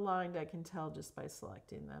 They're aligned, I can tell just by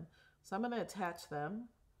selecting them. So I'm going to attach them.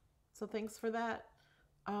 So thanks for that.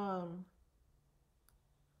 Can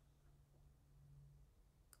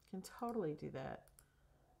totally do that.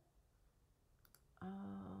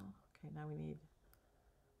 Okay, now we need,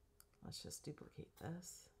 let's just duplicate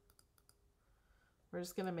this. We're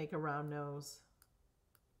just going to make a round nose.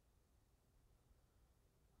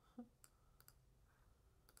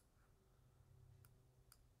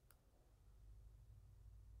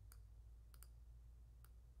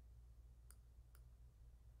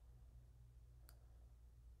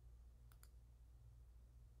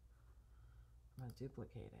 I'm going to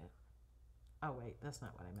duplicate it. Oh wait, that's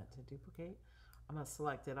not what I meant to duplicate. I'm going to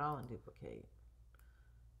select it all and duplicate.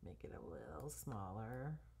 Make it a little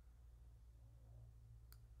smaller.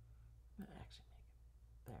 I'm going to actually make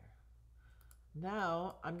it there.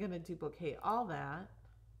 Now I'm going to duplicate all that.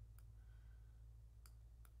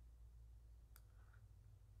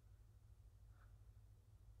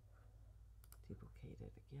 Duplicate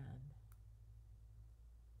it again.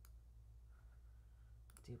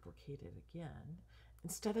 Duplicate it again.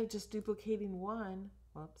 Instead of just duplicating one,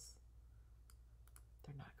 whoops,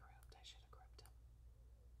 they're not grouped. I should have grouped them.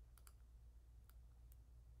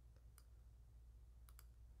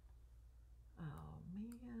 Oh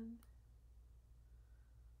man.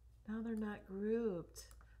 Now they're not grouped.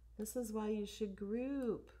 This is why you should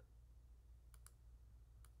group.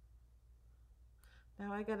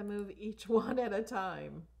 Now I got to move each one at a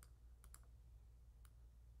time.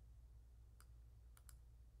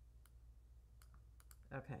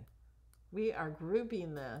 Okay, we are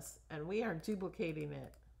grouping this and we are duplicating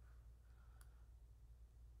it.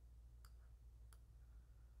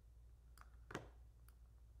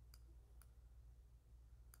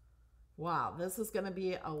 Wow, this is going to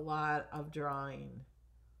be a lot of drawing.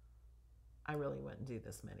 I really wouldn't do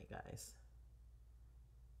this many, guys.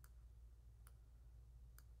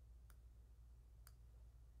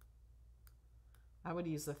 I would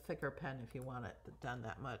use a thicker pen if you want it done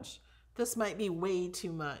that much. This might be way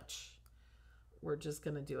too much. We're just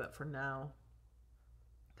going to do it for now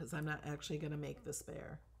because I'm not actually going to make this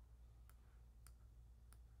bear.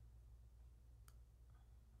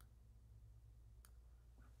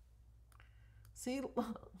 See,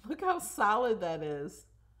 look how solid that is.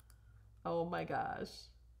 Oh my gosh.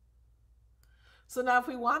 So now if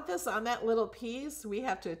we want this on that little piece, we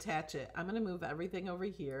have to attach it. I'm going to move everything over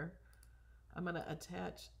here. I'm going to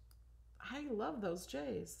attach. I love those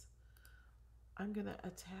J's. I'm going to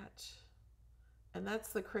attach, and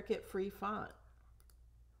that's the Cricut free font.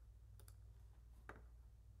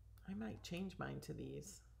 I might change mine to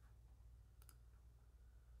these.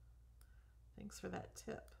 Thanks for that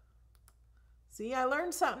tip. See, I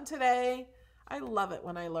learned something today. I love it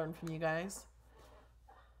when I learn from you guys.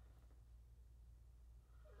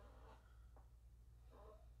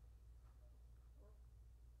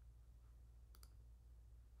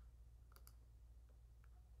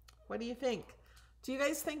 What do you think? Do you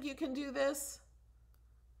guys think you can do this?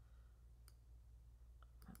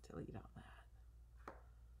 I'll delete all that.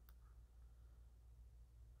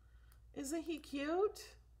 Isn't he cute?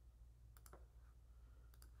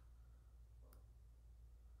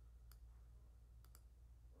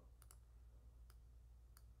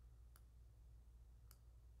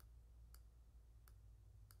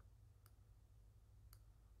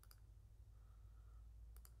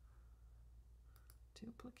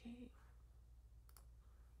 Duplicate.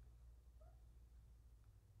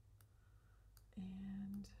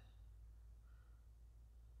 And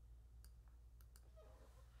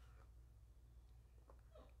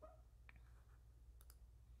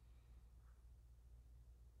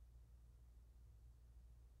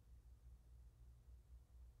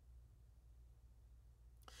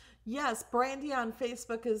yes, Brandy on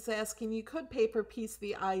Facebook is asking, you could paper piece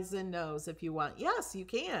the eyes and nose if you want. Yes, you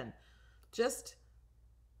can. Just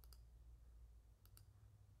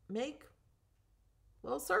make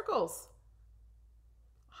little circles.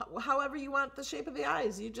 However you want the shape of the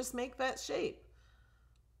eyes, you just make that shape.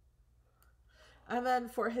 And then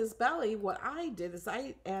for his belly, what I did is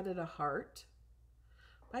I added a heart.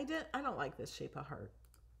 I don't like this shape of heart.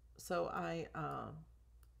 So I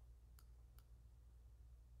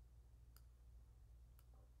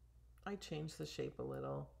changed the shape a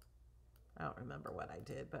little. I don't remember what I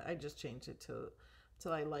did, but I just changed it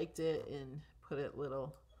till I liked it and put it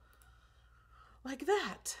little like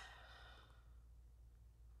that.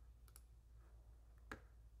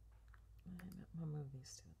 And I'll move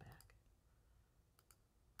these to the back.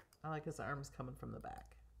 I like his arms coming from the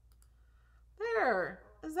back. There.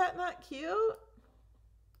 Is that not cute?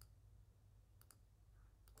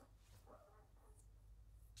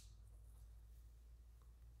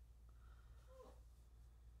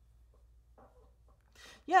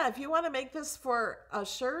 Yeah, if you want to make this for a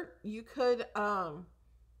shirt, you could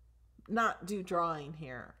not do drawing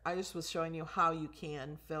here. I just was showing you how you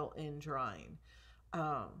can fill in drawing.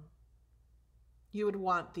 You would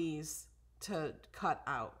want these to cut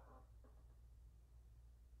out.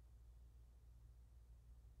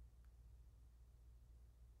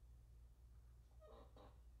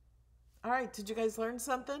 All right, did you guys learn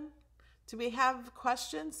something? Do we have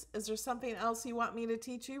questions? Is there something else you want me to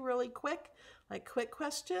teach you really quick? Like quick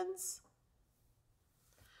questions?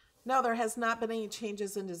 No, there has not been any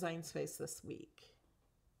changes in Design Space this week.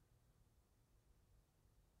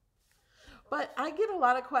 But I get a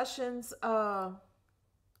lot of questions. Oh,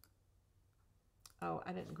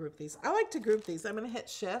 I didn't group these. I like to group these. I'm going to hit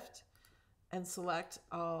Shift and select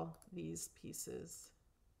all these pieces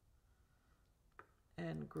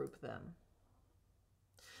and group them.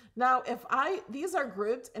 Now, these are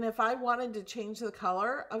grouped, and if I wanted to change the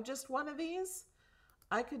color of just one of these,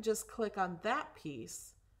 I could just click on that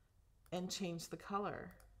piece and change the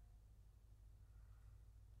color.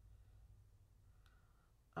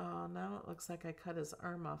 Oh, now it looks like I cut his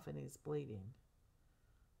arm off and he's bleeding.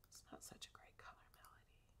 It's not such a great color, Melody.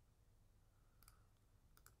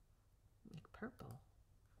 Like purple.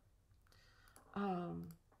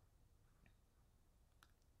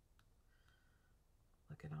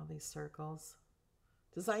 Look at all these circles.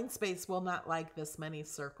 Design Space will not like this many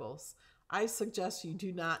circles. I suggest you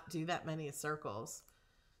do not do that many circles.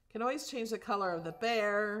 You can always change the color of the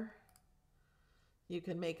bear. You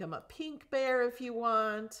can make him a pink bear if you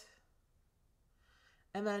want.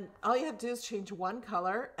 And then all you have to do is change one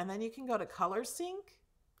color, and then you can go to Color Sync.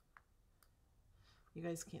 You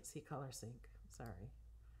guys can't see Color Sync. Sorry.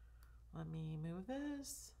 Let me move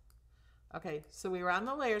this. Okay, so we were on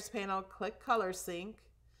the Layers panel. Click Color Sync.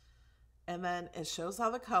 And then it shows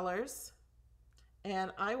all the colors.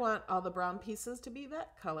 And I want all the brown pieces to be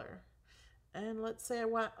that color. And let's say I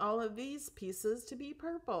want all of these pieces to be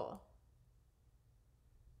purple.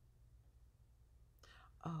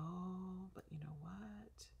 Oh, but you know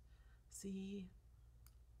what? See,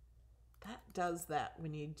 that does that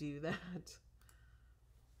when you do that.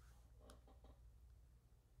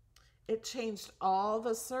 It changed all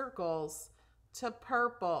the circles to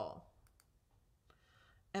purple.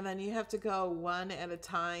 And then you have to go one at a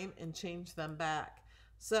time and change them back.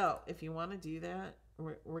 So if you want to do that,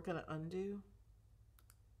 we're going to undo.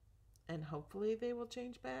 And hopefully they will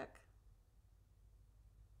change back.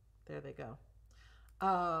 There they go.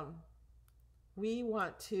 We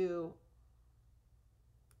want to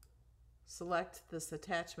select this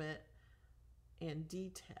attachment and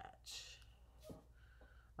detach.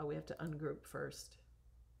 Oh, we have to ungroup first.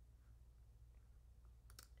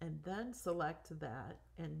 And then select that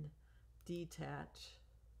and detach.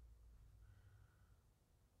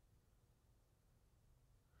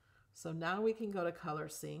 So now we can go to Color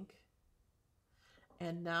Sync.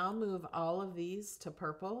 And now move all of these to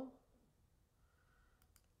purple.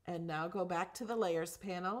 And now go back to the Layers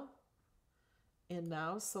panel And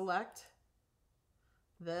now select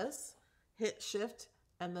this, hit shift,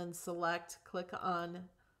 and then select, click on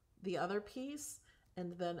the other piece,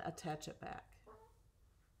 and then attach it back.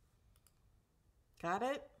 Got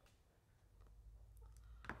it?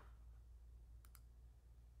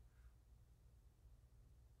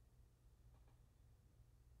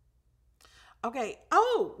 Okay.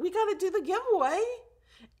 Oh, we got to do the giveaway.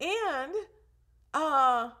 And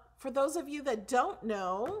for those of you that don't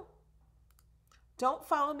know, don't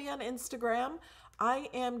follow me on Instagram. I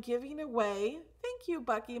am giving away, thank you,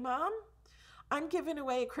 Bucky Mom. I'm giving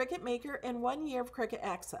away a Cricut Maker and 1 year of Cricut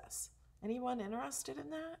Access. Anyone interested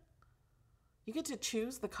in that? You get to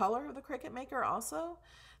choose the color of the Cricut Maker also.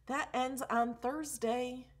 That ends on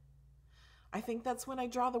Thursday. I think that's when I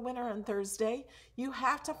draw the winner on Thursday. You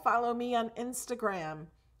have to follow me on Instagram.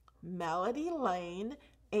 Melody Lane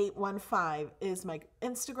 815 is my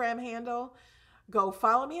Instagram handle. Go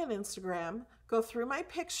follow me on Instagram. Go through my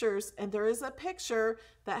pictures, and there is a picture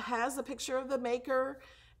that has a picture of the maker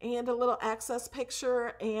and a little access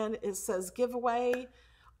picture, and it says giveaway.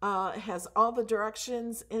 It has all the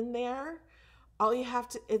directions in there. All you have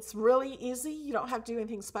to, it's really easy. You don't have to do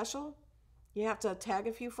anything special. You have to tag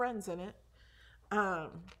a few friends in it.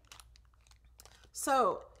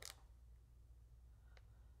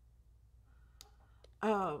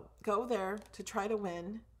 Go there to try to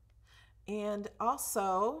win. And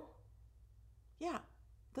also, yeah,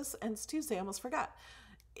 this ends Tuesday. I almost forgot.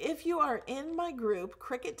 If you are in my group,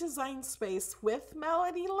 Cricut Design Space with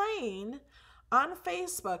Melody Lane on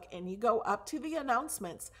Facebook, and you go up to the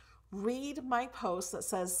announcements, read my post that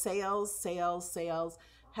says sales, sales, sales.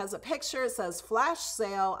 Has a picture. It says flash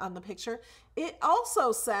sale on the picture. It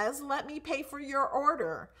also says, let me pay for your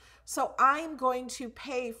order. So I'm going to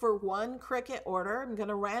pay for one Cricut order. I'm going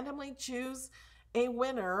to randomly choose a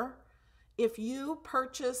winner. If you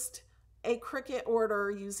purchased a Cricut order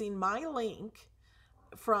using my link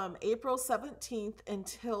from April 17th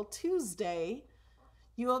until Tuesday,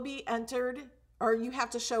 you will be entered, or you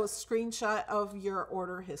have to show a screenshot of your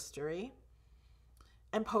order history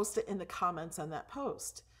and post it in the comments on that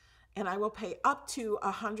post. And I will pay up to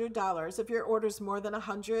 $100. If your order is more than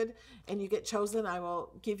 $100 and you get chosen, I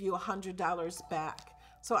will give you $100 back.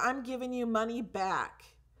 So I'm giving you money back.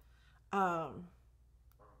 That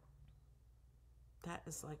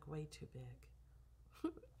is like way too big.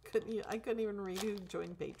 I couldn't even read who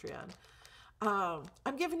joined Patreon.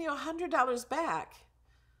 I'm giving you $100 back,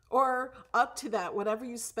 or up to that, whatever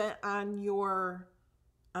you spent on your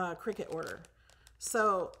Cricut order.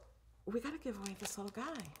 So we got to give away this little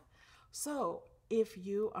guy. So if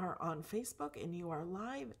you are on Facebook and you are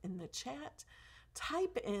live in the chat,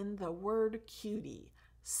 type in the word cutie,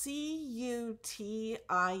 C-U-T-I-E.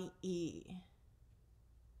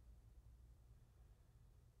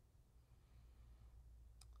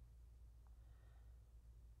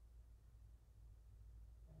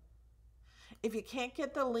 If you can't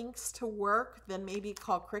get the links to work, then maybe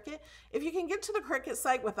call Cricut. If you can get to the Cricut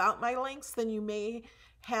site without my links, then you may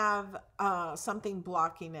have something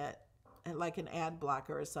blocking it, like an ad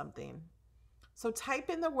blocker or something. So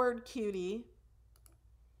type in the word cutie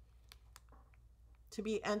to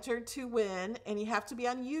be entered to win, and you have to be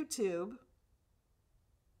on YouTube.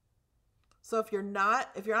 So if you're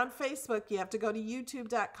on Facebook, you have to go to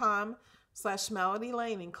youtube.com/Melody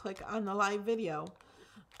Lane and click on the live video.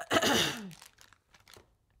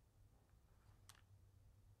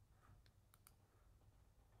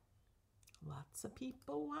 Lots of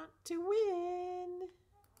people want to win.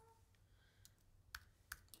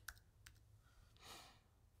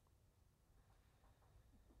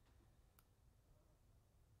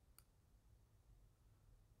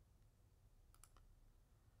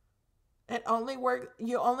 It only works,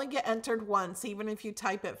 you only get entered once, even if you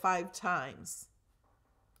type it 5 times.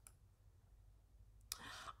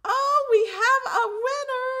 Oh, we have a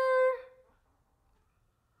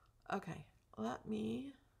winner. Okay, let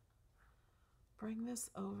me bring this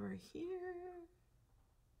over here.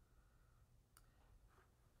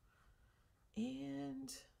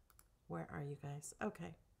 And where are you guys?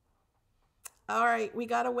 Okay. All right, we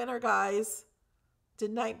got a winner, guys.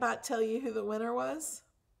 Did Nightbot tell you who the winner was?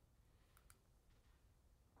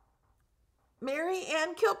 Mary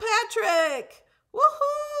Ann Kilpatrick.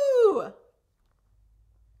 Woohoo!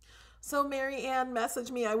 So Mary Ann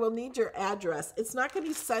messaged me, I will need your address. It's not going to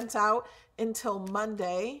be sent out until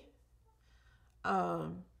Monday.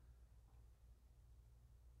 That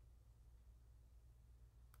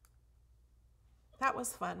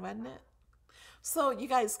was fun, wasn't it? So you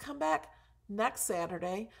guys come back next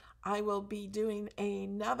Saturday. I will be doing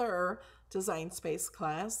another Design Space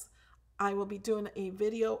class. I will be doing a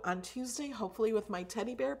video on Tuesday, hopefully with my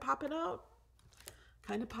teddy bear popping out.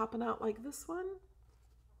 Kind of popping out like this one.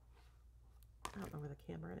 I don't know where the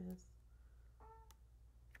camera is.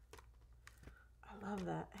 I love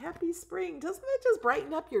that. Happy spring. Doesn't that just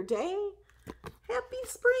brighten up your day? Happy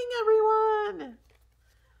spring, everyone.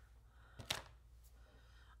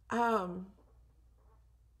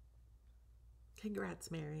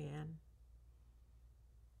 Congrats, Marianne.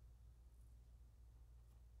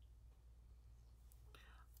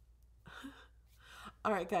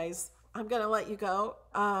 All right, guys, I'm going to let you go.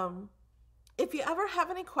 If you ever have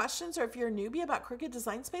any questions or if you're a newbie about Cricut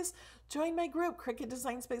Design Space, join my group, Cricut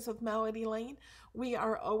Design Space with Melody Lane. We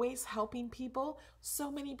are always helping people. So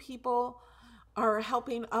many people are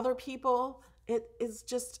helping other people. It is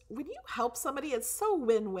just, when you help somebody, it's so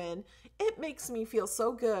win-win. It makes me feel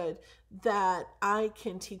so good that I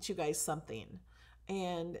can teach you guys something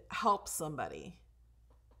and help somebody.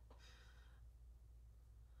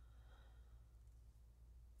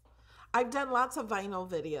 I've done lots of vinyl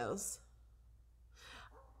videos.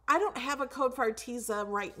 I don't have a code for Arteza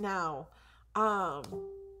right now.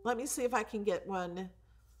 Let me see if I can get one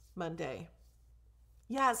Monday.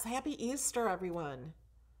 Yes, happy Easter, everyone.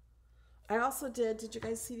 I also did you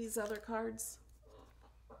guys see these other cards?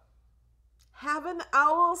 Have an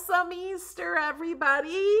owlsome Easter,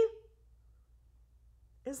 everybody.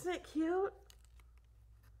 Isn't it cute?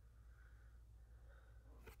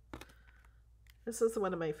 This is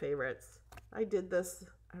one of my favorites. I did this,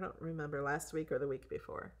 I don't remember, last week or the week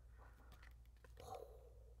before.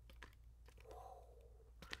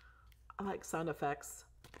 I like sound effects.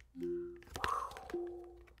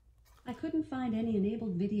 I couldn't find any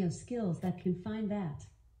enabled video skills that can find that.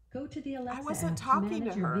 Go to the Alexa app to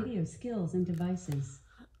manage your video skills and devices.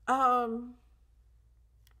 So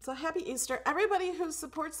happy Easter. Everybody who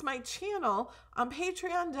supports my channel on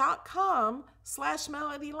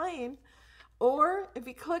patreon.com/melodylane, or if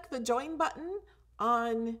you click the join button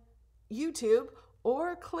on YouTube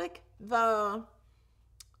or click the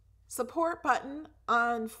support button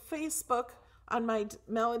on Facebook on my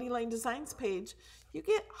Melody Lane Designs page, you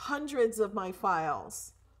get hundreds of my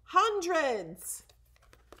files. Hundreds!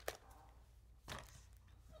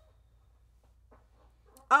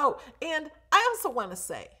 Oh, and I also want to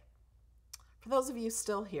say, for those of you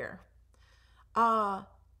still here,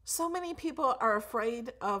 so many people are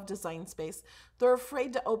afraid of Design Space. They're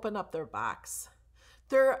afraid to open up their box.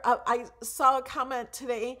 I saw a comment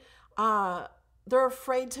today, they're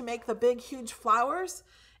afraid to make the big, huge flowers.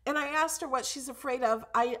 And I asked her what she's afraid of.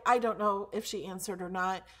 I don't know if she answered or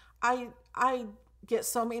not. I get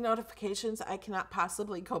so many notifications, I cannot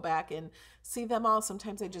possibly go back and see them all.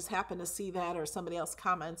 Sometimes I just happen to see that, or somebody else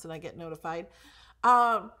comments and I get notified.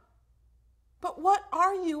 But what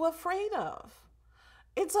are you afraid of?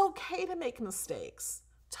 It's okay to make mistakes.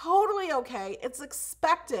 Totally okay. It's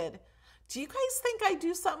expected. Do you guys think I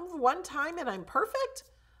do something one time and I'm perfect?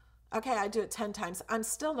 Okay, I do it 10 times. I'm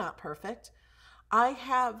still not perfect. I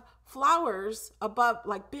have flowers above,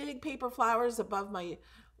 like big paper flowers above my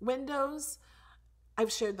windows.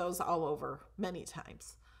 I've shared those all over many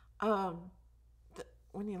times.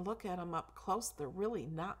 When you look at them up close, they're really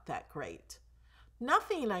not that great.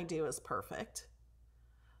 Nothing I do is perfect.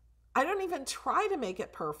 I don't even try to make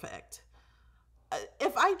it perfect.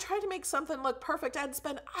 If I tried to make something look perfect, I'd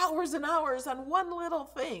spend hours and hours on one little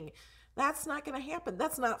thing. That's not going to happen.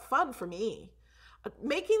 That's not fun for me.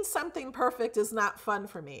 Making something perfect is not fun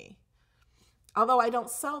for me. Although I don't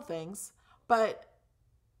sell things, but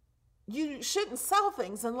you shouldn't sell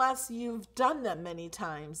things unless you've done them many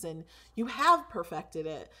times and you have perfected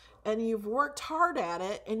it and you've worked hard at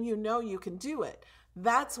it and you know you can do it.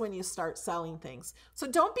 That's when you start selling things. So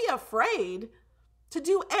don't be afraid to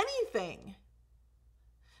do anything.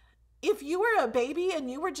 If you were a baby and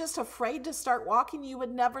you were just afraid to start walking, you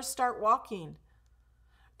would never start walking.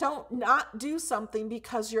 Don't not do something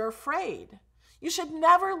because you're afraid. You should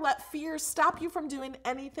never let fear stop you from doing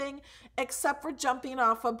anything except for jumping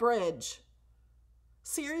off a bridge.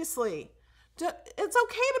 Seriously. It's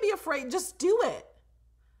okay to be afraid. Just do it.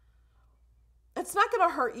 It's not going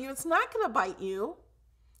to hurt you. It's not going to bite you.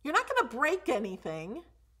 You're not going to break anything.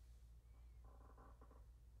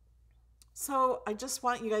 So I just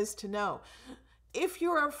want you guys to know, if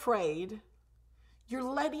you're afraid, you're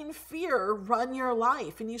letting fear run your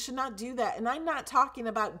life, and you should not do that. And I'm not talking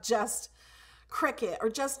about just Cricut or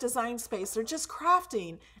just Design Space or just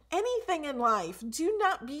crafting. Anything in life, do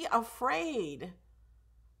not be afraid.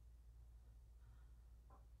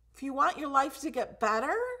 If you want your life to get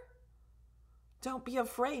better, don't be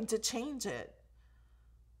afraid to change it.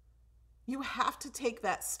 You have to take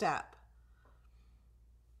that step.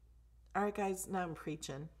 All right, guys, now I'm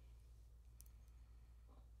preaching.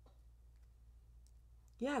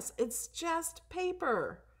 Yes, it's just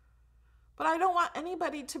paper. But I don't want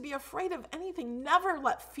anybody to be afraid of anything. Never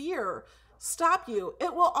let fear stop you.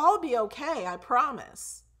 It will all be okay, I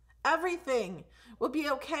promise. Everything will be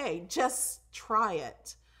okay. Just try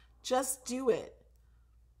it. Just do it.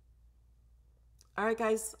 All right,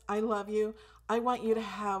 guys, I love you. I want you to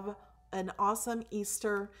have an awesome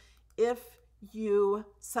Easter. If you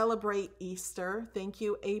celebrate Easter, thank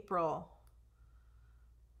you, April.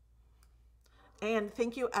 And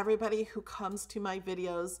thank you, everybody who comes to my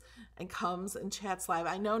videos and comes and chats live.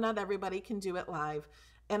 I know not everybody can do it live,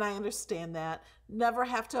 and I understand that. Never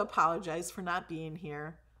have to apologize for not being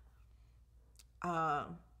here.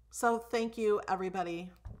 So thank you,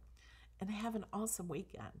 everybody, and have an awesome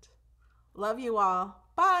weekend. Love you all.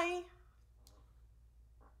 Bye.